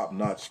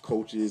 top-notch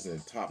coaches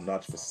and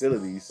top-notch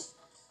facilities,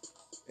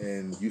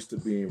 and used to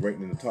being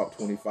ranked in the top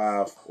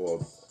 25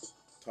 or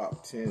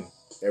top 10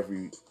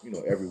 every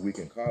week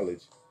in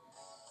college,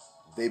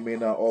 they may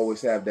not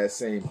always have that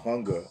same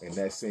hunger and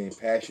that same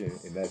passion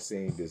and that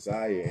same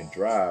desire and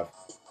drive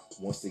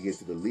once they get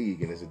to the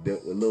league. And it's a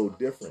little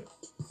different.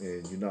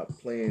 And you're not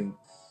playing,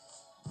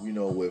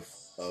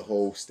 with a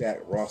whole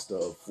stacked roster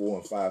of 4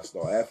 and 5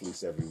 star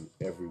athletes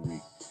every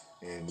week.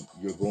 And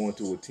you're going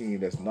to a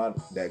team that's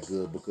not that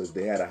good because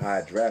they had a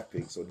high draft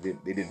pick, so they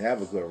didn't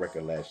have a good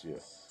record last year.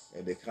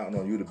 And they're counting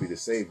on you to be the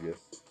savior.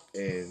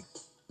 And,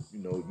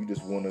 you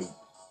just want to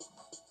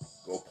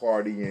go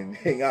party and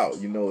hang out.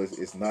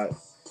 It's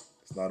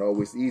not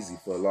always easy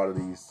for a lot of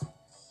these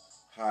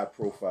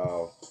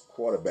high-profile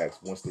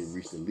quarterbacks once they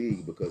reach the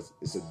league, because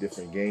it's a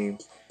different game,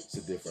 it's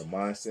a different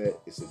mindset,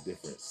 it's a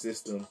different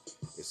system,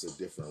 it's a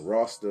different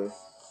roster.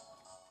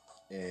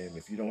 And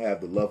if you don't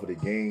have the love of the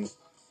game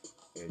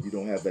and you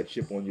don't have that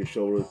chip on your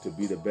shoulder to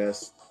be the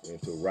best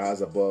and to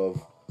rise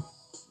above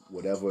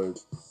whatever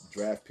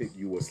draft pick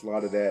you were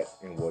slotted at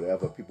and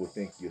whatever people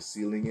think your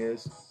ceiling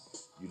is,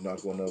 you're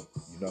not gonna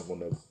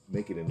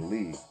make it in the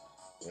league.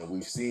 And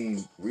we've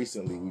seen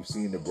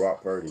the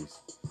Brock Purdys,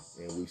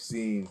 and we've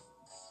seen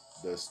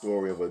the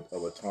story of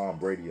a Tom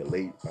Brady, a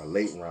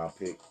late round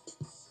pick,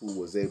 who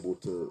was able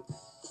to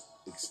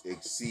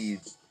exceed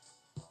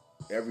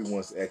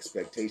everyone's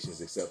expectations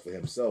except for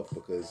himself,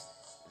 because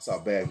that's how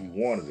bad he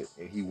wanted it,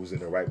 and he was in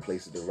the right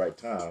place at the right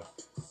time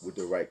with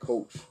the right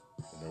coach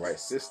and the right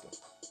system,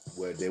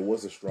 where there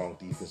was a strong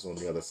defense on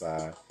the other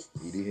side.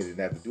 He didn't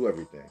have to do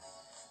everything,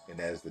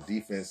 and as the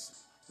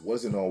defense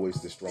wasn't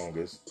always the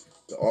strongest,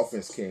 the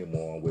offense came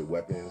on with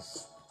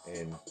weapons,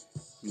 and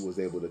he was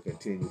able to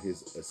continue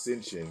his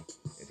ascension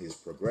and his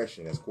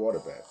progression as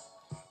quarterback.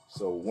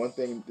 So one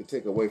thing to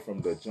take away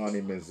from the Johnny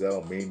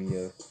Menzel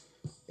mania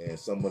and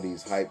some of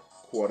these hype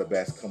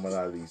quarterbacks coming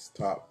out of these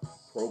top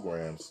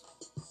programs,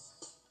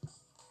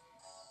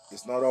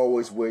 it's not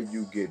always where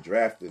you get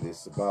drafted.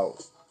 It's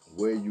about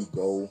where you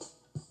go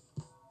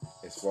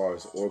as far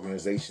as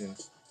organization,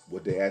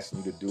 what they're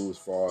asking you to do as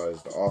far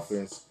as the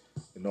offense,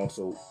 and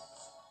also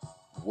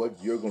what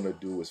you're going to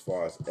do as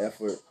far as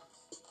effort,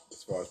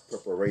 as far as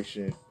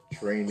preparation,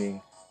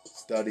 training,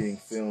 studying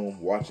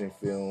film, watching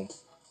film,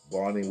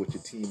 bonding with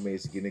your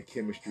teammates, getting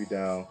chemistry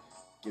down,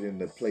 getting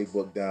the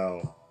playbook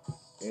down,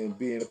 and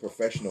being a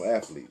professional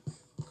athlete.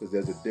 Because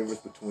there's a difference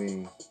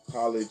between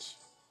college,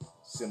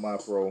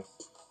 semi-pro,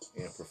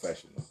 and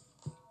professional.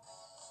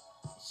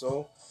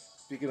 So,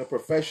 speaking of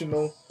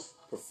professional,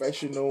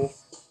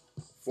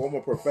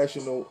 former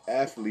professional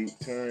athlete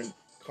turned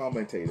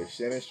commentator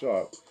Shannon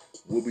Sharpe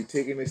will be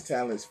taking his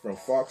talents from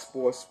Fox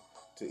Sports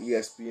to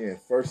ESPN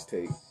First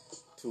Take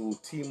to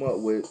team up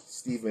with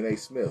Stephen A.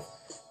 Smith.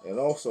 And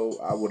also,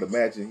 I would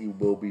imagine he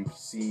will be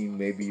seen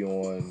maybe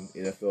on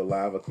NFL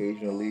Live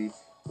occasionally,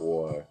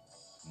 or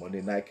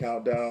Monday Night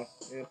Countdown,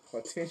 and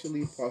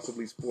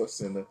possibly Sports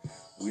Center.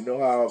 We know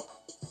how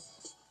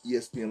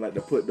ESPN like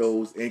to put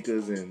those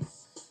anchors and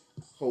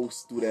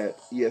hosts through that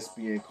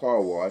ESPN car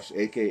wash,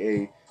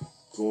 aka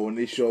go on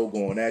this show,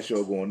 go on that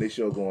show, go on this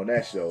show, go on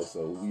that show.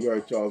 So we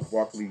heard Charles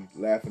Barkley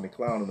laughing and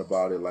clowning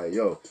about it, like,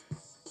 yo,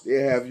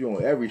 they have you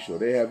on every show.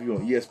 They have you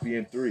on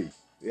ESPN3.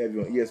 They have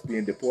you on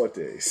ESPN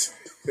Deportes.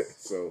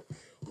 So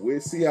we'll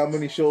see how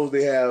many shows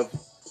they have.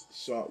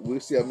 We'll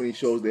see how many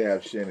shows they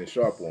have Shannon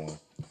Sharpe on.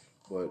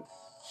 But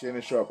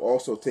Shannon Sharpe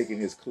also taking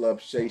his Club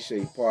Shay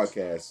Shay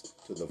podcast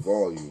to the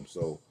volume.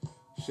 So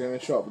Shannon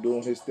Sharpe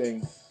doing his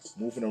thing,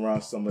 moving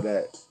around some of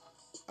that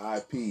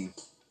IP,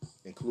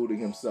 including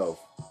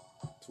himself,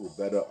 to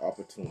a better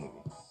opportunity.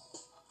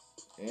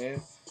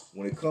 And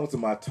when it comes to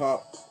my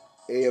top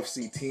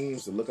AFC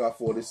teams to look out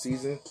for this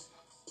season,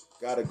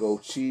 gotta go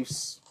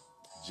Chiefs,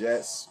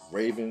 Jets,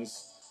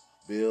 Ravens,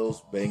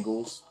 Bills,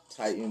 Bengals,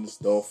 Titans,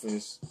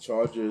 Dolphins,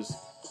 Chargers,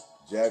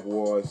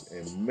 Jaguars,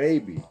 and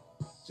maybe,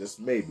 just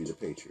maybe the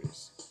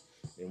Patriots.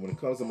 And when it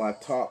comes to my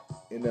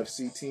top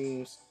NFC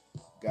teams,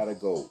 gotta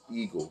go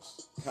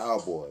Eagles,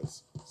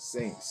 Cowboys,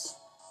 Saints,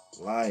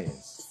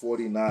 Lions,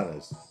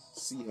 49ers,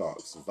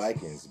 Seahawks,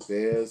 Vikings,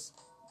 Bears,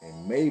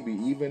 and maybe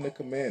even the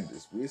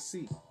Commanders. We'll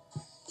see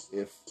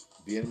if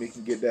the enemy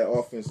can get that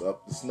offense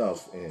up to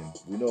snuff. And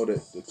we know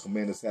that the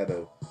Commanders had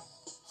a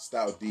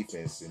stout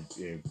defense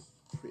in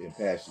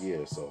past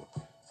years, so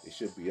they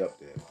should be up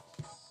there.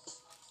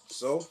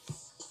 So,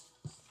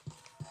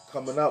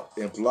 coming up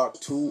in block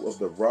 2 of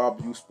the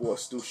Rob U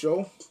Sports Stu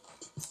Show,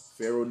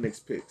 Pharaoh Knicks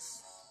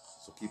picks.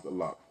 So keep it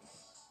locked.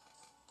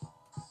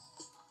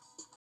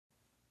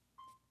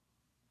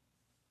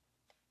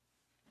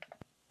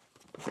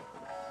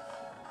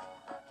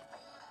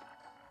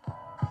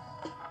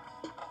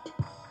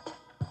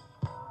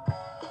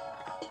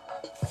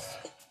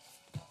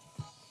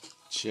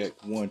 Check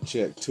 1,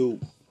 check 2.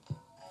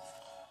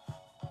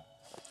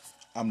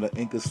 I'm the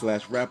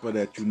inker / rapper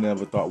that you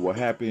never thought would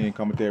happen.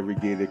 Commentary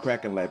get it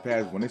cracking like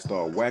pads when they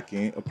start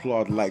whacking.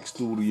 Applaud like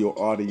studio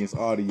audience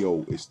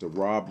audio. It's the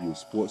Rob U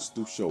Sports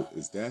Stu Show.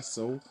 Is that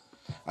so?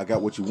 I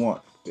got what you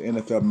want. The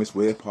NFL mixed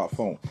with hip-hop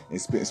phone and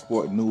spitting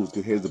sport news.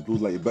 Good heads the blues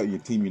like you bet your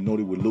team, you know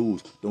they would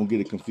lose. Don't get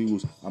it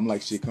confused. I'm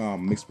like shit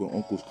calm mixed with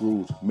Uncle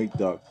Scrooge. Make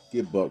duck,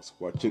 get bucks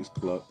while chicks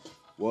cluck.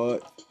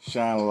 What?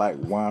 Shine like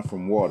wine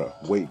from water.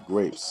 Wait,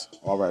 grapes.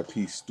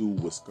 R.I.P. Stu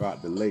with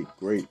Scott the Lake.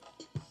 Great.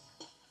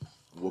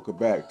 Welcome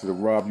back to the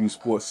Rob U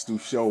Sports Stu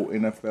Show,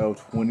 NFL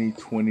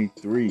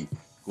 2023.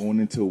 Going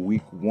into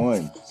week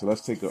 1. So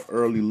let's take an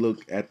early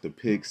look at the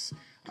picks.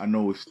 I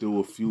know it's still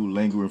a few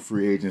lingering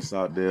free agents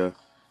out there,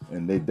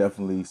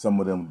 and some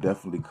of them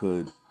definitely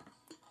could,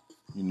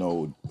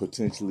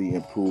 potentially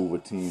improve a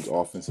team's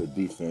offense or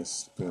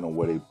defense, depending on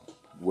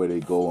where they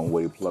go and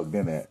where they plugged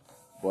in at.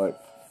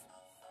 But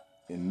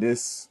in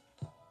this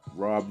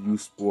Rob U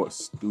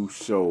Sports Stu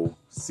Show,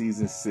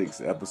 Season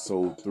 6,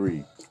 Episode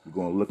 3, we're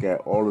going to look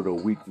at all of the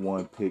Week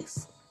 1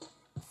 picks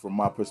from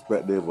my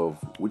perspective of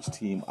which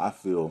team I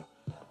feel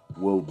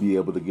will be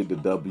able to get the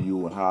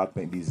W and how I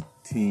think these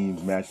team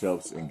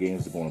matchups and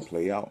games are going to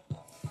play out.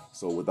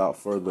 So without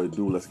further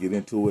ado, let's get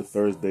into it.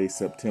 Thursday,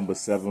 September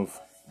 7th,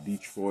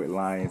 Detroit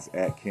Lions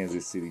at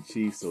Kansas City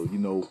Chiefs. So,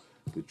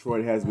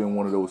 Detroit has been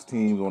one of those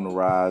teams on the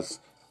rise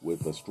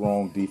with a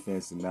strong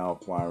defense and now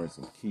acquiring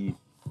some key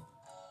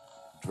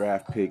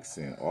draft picks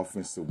and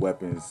offensive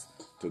weapons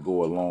to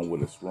go along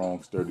with a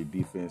strong, sturdy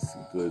defense,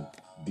 good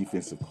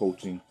defensive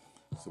coaching,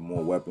 some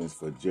more weapons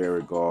for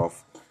Jared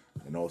Goff,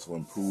 and also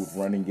improved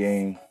running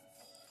game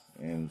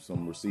and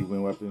some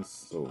receiving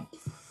weapons. So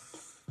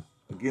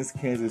against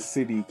Kansas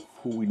City,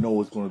 who we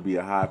know is going to be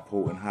a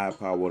high-potent,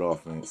 high-powered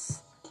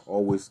offense,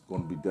 always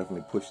going to be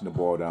definitely pushing the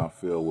ball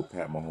downfield with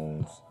Pat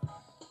Mahomes.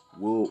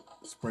 We'll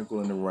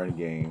sprinkle in the running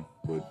game,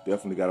 but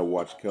definitely got to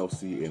watch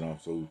Kelsey and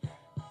also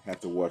have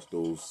to watch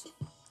those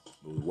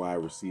wide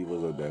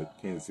receivers of the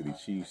Kansas City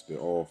Chiefs. They're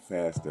all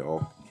fast, they all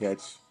can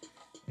catch,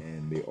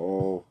 and they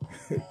all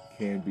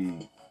can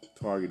be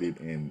targeted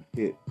and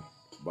hit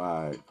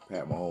by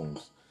Pat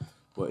Mahomes.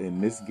 But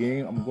in this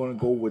game, I'm going to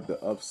go with the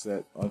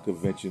upset,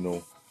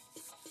 unconventional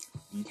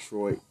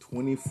Detroit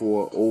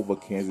 24 over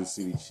Kansas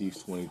City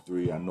Chiefs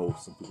 23. I know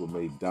some people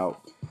may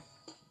doubt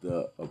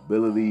the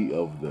ability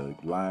of the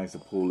Lions to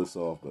pull this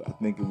off, but I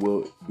think it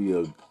will be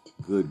a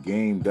good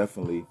game,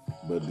 definitely.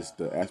 But it's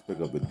the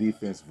aspect of the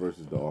defense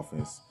versus the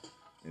offense.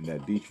 And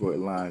that Detroit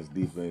Lions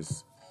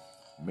defense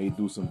may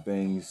do some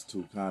things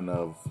to kind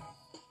of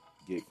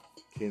get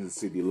Kansas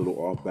City a little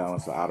off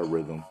balance or out of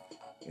rhythm.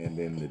 And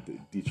then the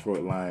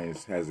Detroit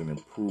Lions has an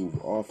improved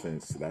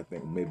offense that I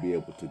think may be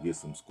able to get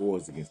some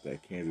scores against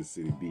that Kansas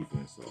City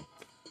defense. So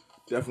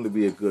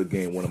definitely be a good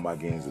game, one of my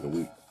games of the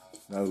week.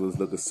 Now let's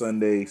look at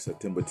Sunday,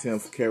 September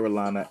 10th,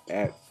 Carolina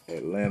at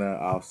Atlanta.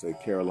 I'll say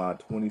Carolina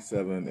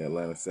 27,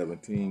 Atlanta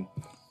 17,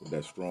 with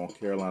that strong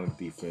Carolina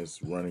defense,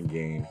 running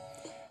game,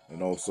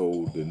 and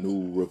also the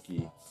new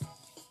rookie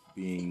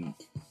being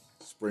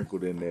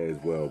sprinkled in there as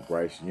well,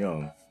 Bryce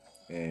Young.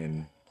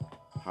 And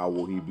how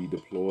will he be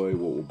deployed?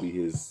 What will be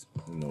his,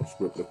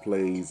 script of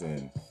plays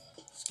and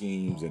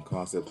schemes and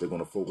concepts they're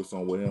going to focus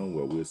on with him?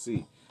 Well, we'll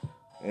see.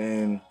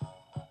 And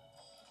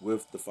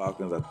with the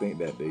Falcons, I think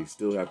that they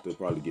still have to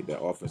probably get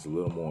that offense a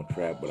little more on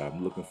track, but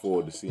I'm looking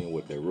forward to seeing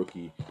what their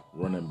rookie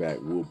running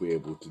back will be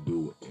able to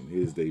do in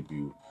his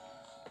debut.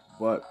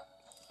 But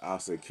I'll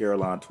say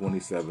Carolina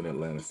 27,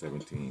 Atlanta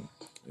 17.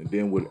 And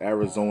then with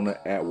Arizona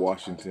at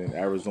Washington,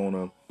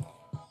 Arizona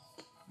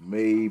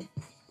may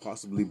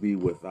possibly be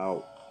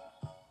without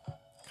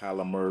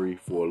Kyler Murray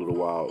for a little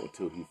while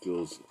until he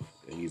feels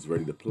that he's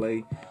ready to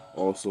play.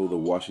 Also, the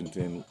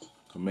Washington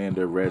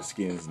Commander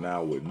Redskins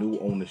now with new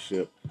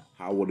ownership.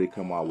 How will they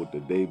come out with the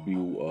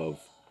debut of,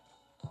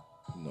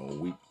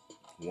 week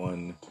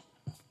 1,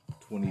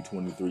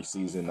 2023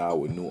 season now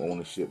with new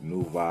ownership,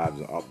 new vibes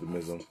and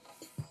optimism.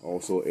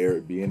 Also,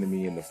 Eric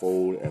Bieniemy in the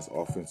fold as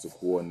offensive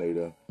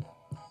coordinator,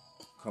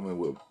 coming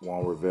with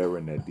Juan Rivera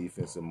in that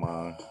defensive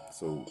mind.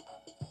 So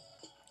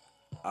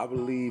I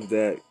believe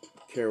that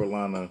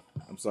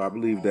I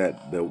believe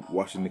that the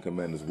Washington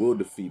Commanders will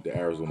defeat the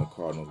Arizona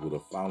Cardinals with a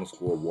final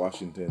score of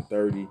Washington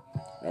 30,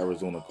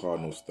 Arizona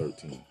Cardinals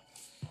 13.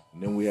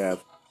 And then we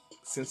have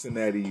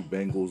Cincinnati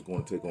Bengals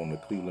going to take on the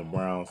Cleveland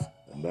Browns,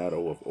 a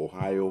battle of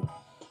Ohio.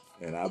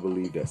 And I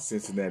believe that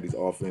Cincinnati's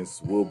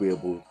offense will be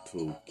able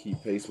to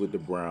keep pace with the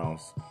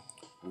Browns,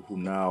 who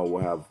now will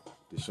have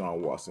Deshaun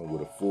Watson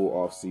with a full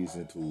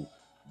offseason to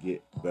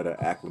get better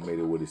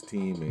acclimated with his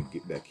team and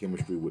get that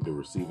chemistry with the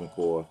receiving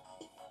core.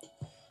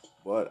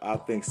 But I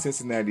think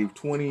Cincinnati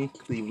 20,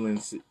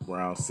 Cleveland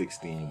Browns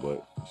 16,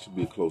 but it should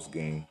be a close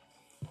game.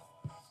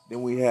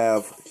 Then we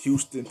have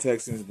Houston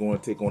Texans going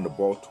to take on the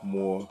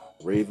Baltimore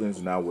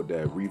Ravens now with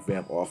that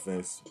revamped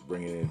offense,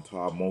 bringing in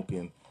Todd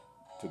Monken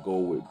to go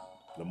with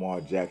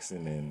Lamar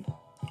Jackson and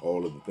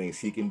all of the things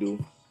he can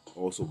do.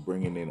 Also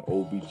bringing in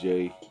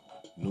OBJ,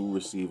 new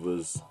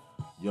receivers,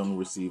 young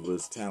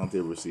receivers,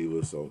 talented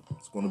receivers. So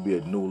it's going to be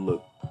a new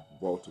look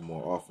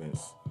Baltimore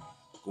offense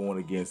going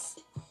against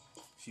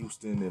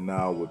Houston, and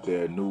now with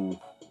their new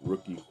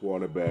rookie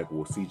quarterback,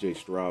 will C.J.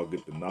 Stroud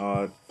get the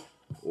nod,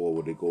 or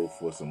will they go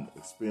for some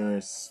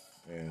experience?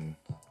 And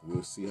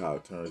we'll see how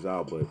it turns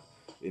out. But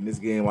in this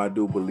game, I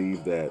do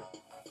believe that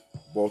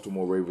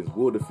Baltimore Ravens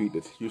will defeat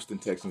the Houston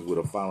Texans with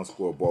a final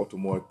score of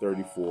Baltimore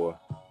 34,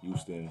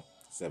 Houston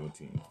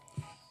 17.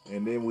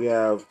 And then we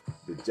have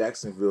the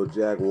Jacksonville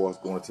Jaguars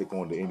going to take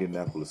on the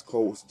Indianapolis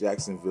Colts.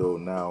 Jacksonville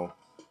now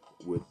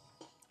with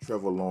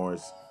Trevor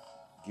Lawrence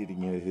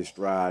getting in his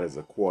stride as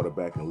a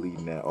quarterback and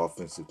leading that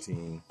offensive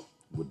team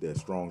with their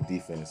strong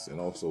defense. And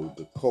also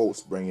the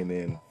Colts bringing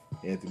in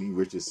Anthony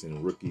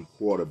Richardson, rookie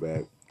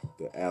quarterback,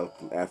 the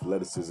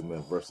athleticism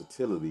and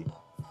versatility.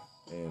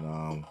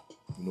 And,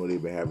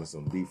 they've been having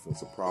some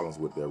defensive problems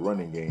with their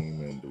running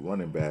game and the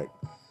running back,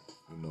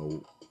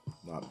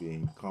 not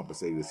being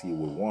compensated as he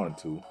would want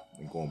to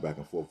and going back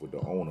and forth with the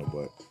owner.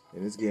 But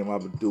in this game, I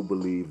do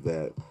believe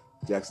that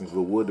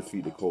Jacksonville will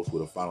defeat the Colts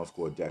with a final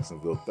score of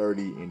Jacksonville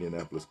 30,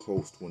 Indianapolis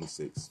Colts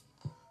 26.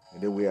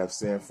 And then we have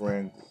San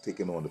Fran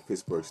taking on the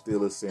Pittsburgh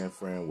Steelers. San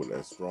Fran with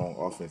that strong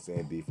offense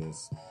and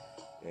defense.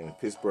 And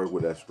Pittsburgh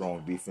with that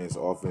strong defense,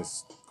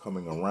 offense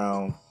coming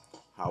around.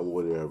 How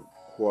will their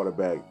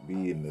quarterback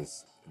be in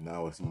this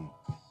now as he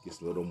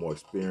gets a little more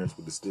experience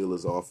with the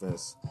Steelers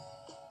offense?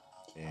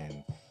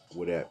 And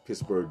will that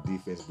Pittsburgh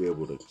defense be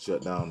able to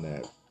shut down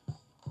that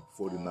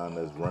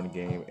 49ers run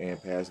game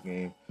and pass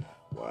game?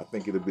 Well, I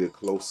think it'll be a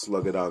close,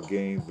 slug-it-out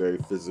game, very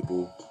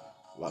physical,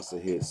 lots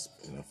of hits,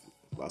 and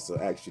lots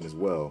of action as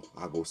well.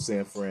 I'll go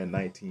San Fran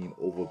 19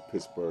 over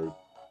Pittsburgh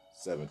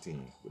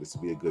 17, but this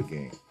will be a good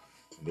game.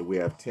 And then we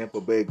have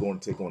Tampa Bay going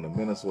to take on the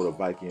Minnesota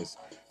Vikings.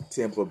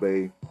 Tampa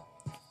Bay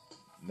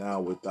now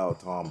without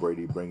Tom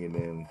Brady, bringing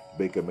in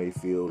Baker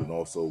Mayfield and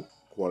also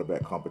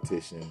quarterback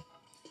competition.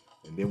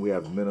 And then we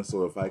have the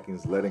Minnesota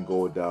Vikings letting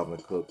go of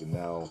Dalvin Cook, and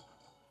now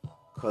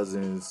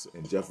Cousins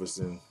and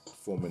Jefferson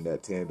forming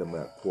that tandem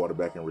at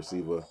quarterback and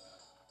receiver.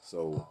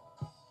 So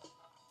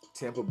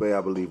Tampa Bay,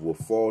 I believe, will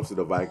fall to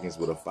the Vikings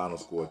with a final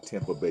score of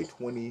Tampa Bay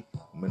 20,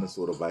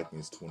 Minnesota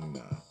Vikings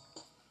 29.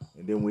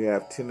 And then we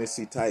have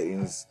Tennessee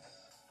Titans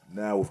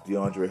now with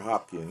DeAndre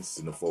Hopkins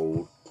in the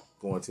fold,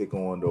 going to take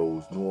on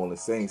those New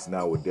Orleans Saints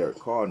now with Derek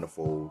Carr in the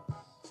fold.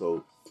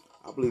 So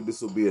I believe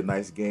this will be a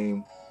nice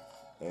game.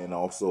 And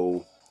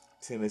also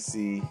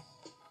Tennessee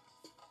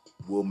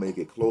will make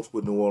it close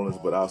with New Orleans,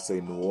 but I'll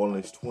say New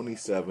Orleans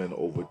 27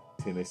 over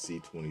Tennessee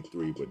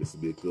 23, but this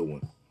will be a good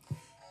one.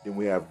 Then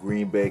we have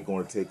Green Bay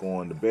going to take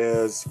on the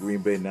Bears.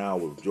 Green Bay now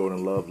with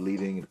Jordan Love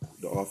leading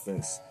the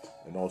offense,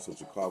 and also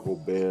Chicago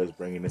Bears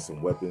bringing in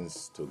some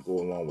weapons to go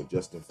along with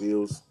Justin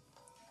Fields.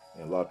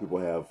 And a lot of people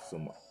have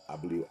some, I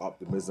believe,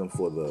 optimism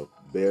for the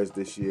Bears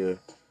this year.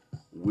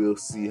 We'll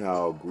see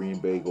how Green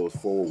Bay goes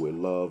forward with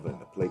Love and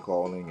the play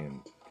calling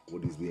and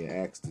what he's being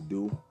asked to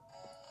do.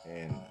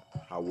 And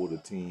how will the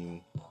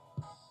team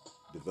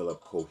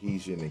develop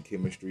cohesion and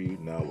chemistry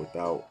now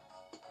without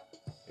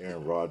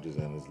Aaron Rodgers,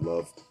 and his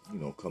Love,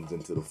 comes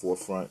into the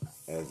forefront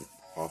as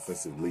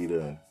offensive leader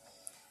and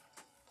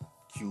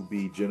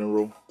QB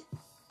general?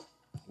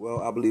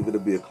 Well, I believe it'll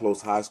be a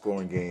close,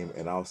 high-scoring game,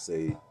 and I'll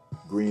say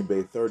Green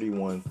Bay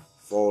 31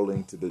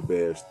 falling to the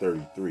Bears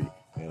 33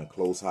 in a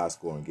close,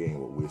 high-scoring game,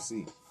 what we'll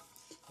see.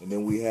 And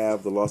then we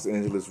have the Los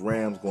Angeles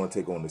Rams going to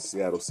take on the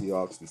Seattle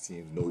Seahawks. These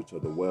teams know each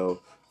other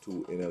well.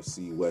 Two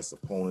NFC West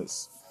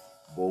opponents,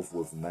 both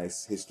with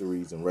nice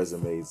histories and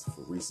resumes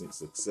for recent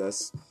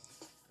success.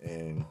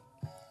 And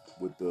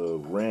with the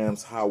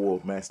Rams, how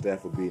will Matt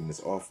Stafford be in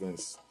this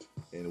offense?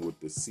 And with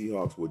the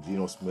Seahawks, will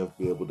Geno Smith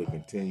be able to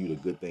continue the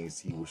good things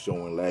he was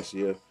showing last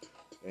year?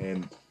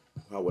 And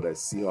how will that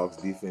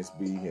Seahawks defense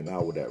be? And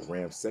how will that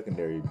Rams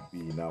secondary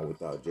be now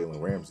without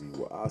Jalen Ramsey?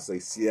 Well, I'll say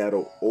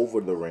Seattle over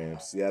the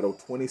Rams. Seattle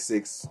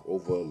 26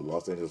 over the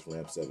Los Angeles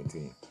Rams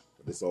 17.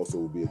 But this also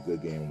will be a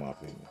good game in my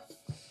opinion.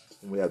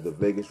 And we have the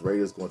Vegas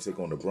Raiders going to take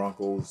on the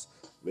Broncos.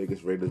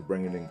 Vegas Raiders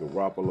bringing in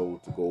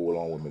Garoppolo to go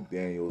along with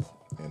McDaniels,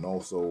 and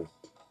also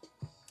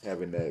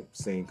having that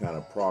same kind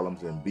of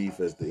problems and beef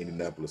as the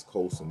Indianapolis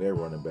Colts and their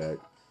running back,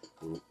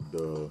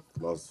 the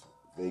Las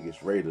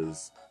Vegas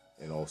Raiders.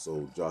 and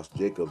also Josh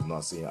Jacobs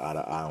not seeing eye to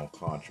eye on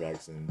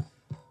contracts and,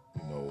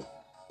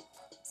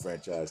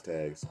 franchise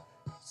tags.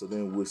 So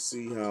then we'll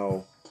see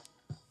how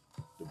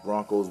the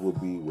Broncos will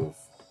be with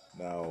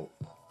now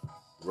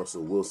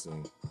Russell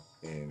Wilson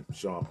and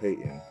Sean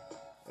Payton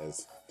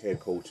as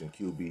head coach and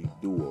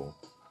QB duo.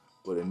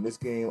 But in this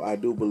game, I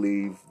do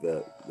believe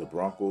that the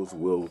Broncos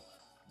will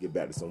get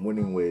back to some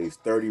winning ways.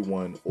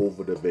 31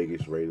 over the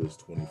Vegas Raiders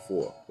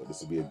 24. But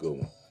this will be a good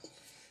one.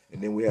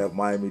 And then we have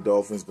Miami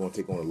Dolphins going to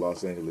take on the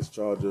Los Angeles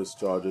Chargers.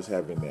 Chargers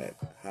having that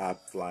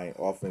high-flying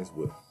offense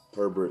with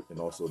Herbert and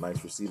also a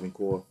nice receiving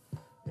core.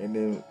 And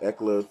then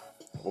Eckler,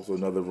 also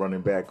another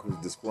running back who's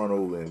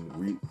disgruntled and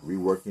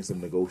reworking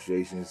some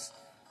negotiations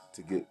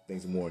to get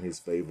things more in his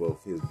favor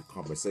of his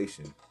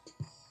compensation.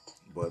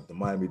 But the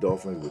Miami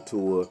Dolphins with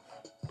Tua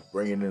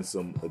bringing in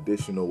some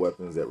additional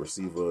weapons at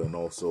receiver and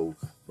also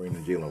bringing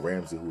in Jalen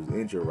Ramsey, who's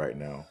injured right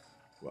now.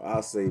 Well,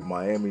 I'll say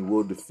Miami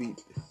will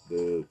defeat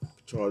the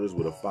Chargers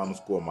with a final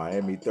score: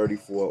 Miami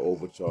 34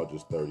 over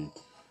Chargers 30.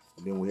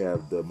 And then we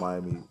have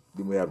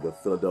the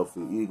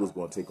Philadelphia Eagles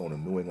going to take on the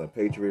New England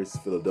Patriots.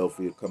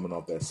 Philadelphia coming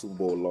off that Super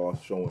Bowl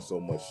loss, showing so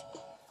much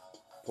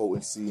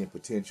potency and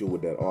potential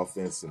with that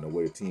offense and the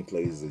way the team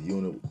plays as a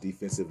unit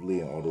defensively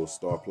and all those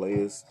star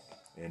players.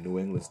 And New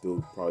England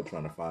still probably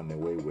trying to find their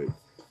way with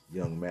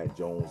young Matt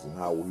Jones and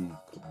how he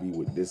could be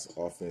with this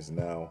offense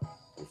now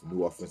with a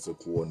new offensive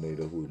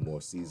coordinator who is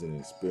more seasoned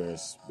and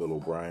experienced, Bill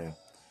O'Brien.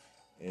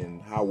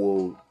 And how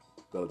will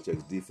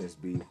Belichick's defense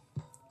be?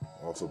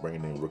 Also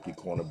bringing in rookie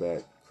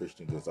cornerback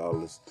Christian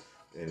Gonzalez.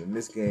 And in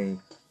this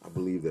game, I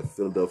believe that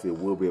Philadelphia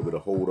will be able to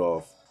hold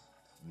off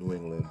New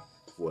England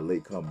for a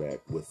late comeback,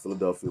 with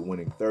Philadelphia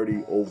winning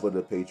 30 over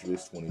the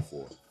Patriots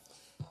 24.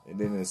 And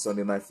then in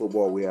Sunday Night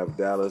Football, we have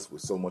Dallas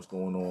with so much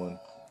going on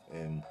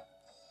and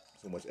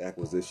so much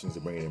acquisitions,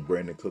 and bringing in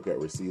Brandon Cook at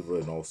receiver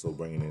and also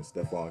bringing in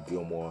Stephon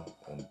Gilmore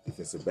on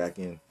defensive back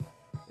end.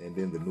 And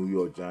then the New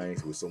York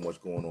Giants with so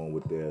much going on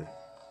with their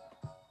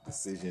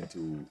decision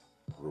to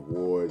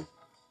reward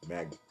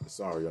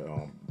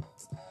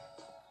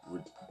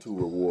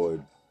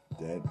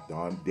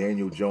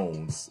Daniel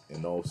Jones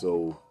and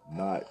also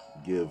not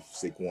give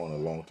Saquon a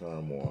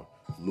long-term or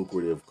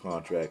lucrative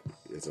contract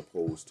as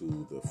opposed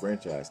to the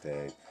franchise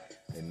tag.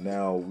 And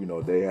now,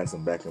 they had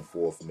some back and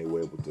forth and they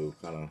were able to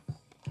kind of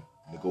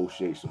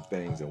negotiate some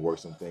things and work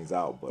some things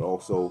out. But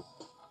also,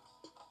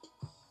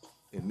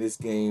 in this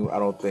game, I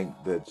don't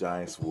think the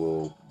Giants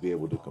will be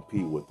able to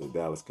compete with the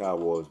Dallas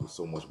Cowboys with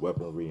so much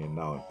weaponry and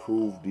now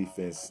improved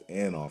defense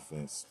and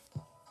offense.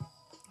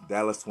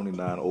 Dallas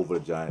 29 over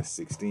the Giants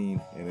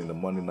 16. And in the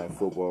Monday Night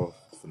Football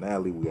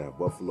finale, we have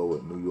Buffalo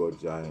at New York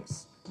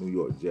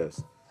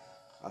Jets.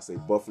 I say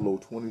Buffalo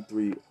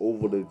 23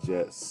 over the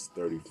Jets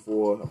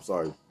 34.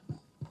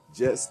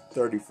 Jets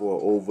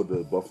 34 over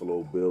the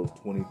Buffalo Bills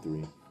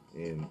 23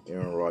 in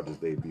Aaron Rodgers'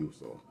 debut.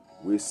 So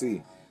we'll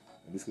see.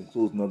 And this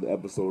concludes another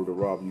episode of the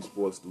Rob U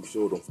Sports Do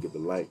Show. Don't forget to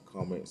like,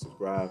 comment, and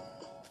subscribe.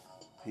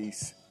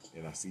 Peace,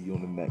 and I'll see you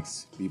on the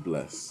next. Be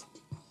blessed.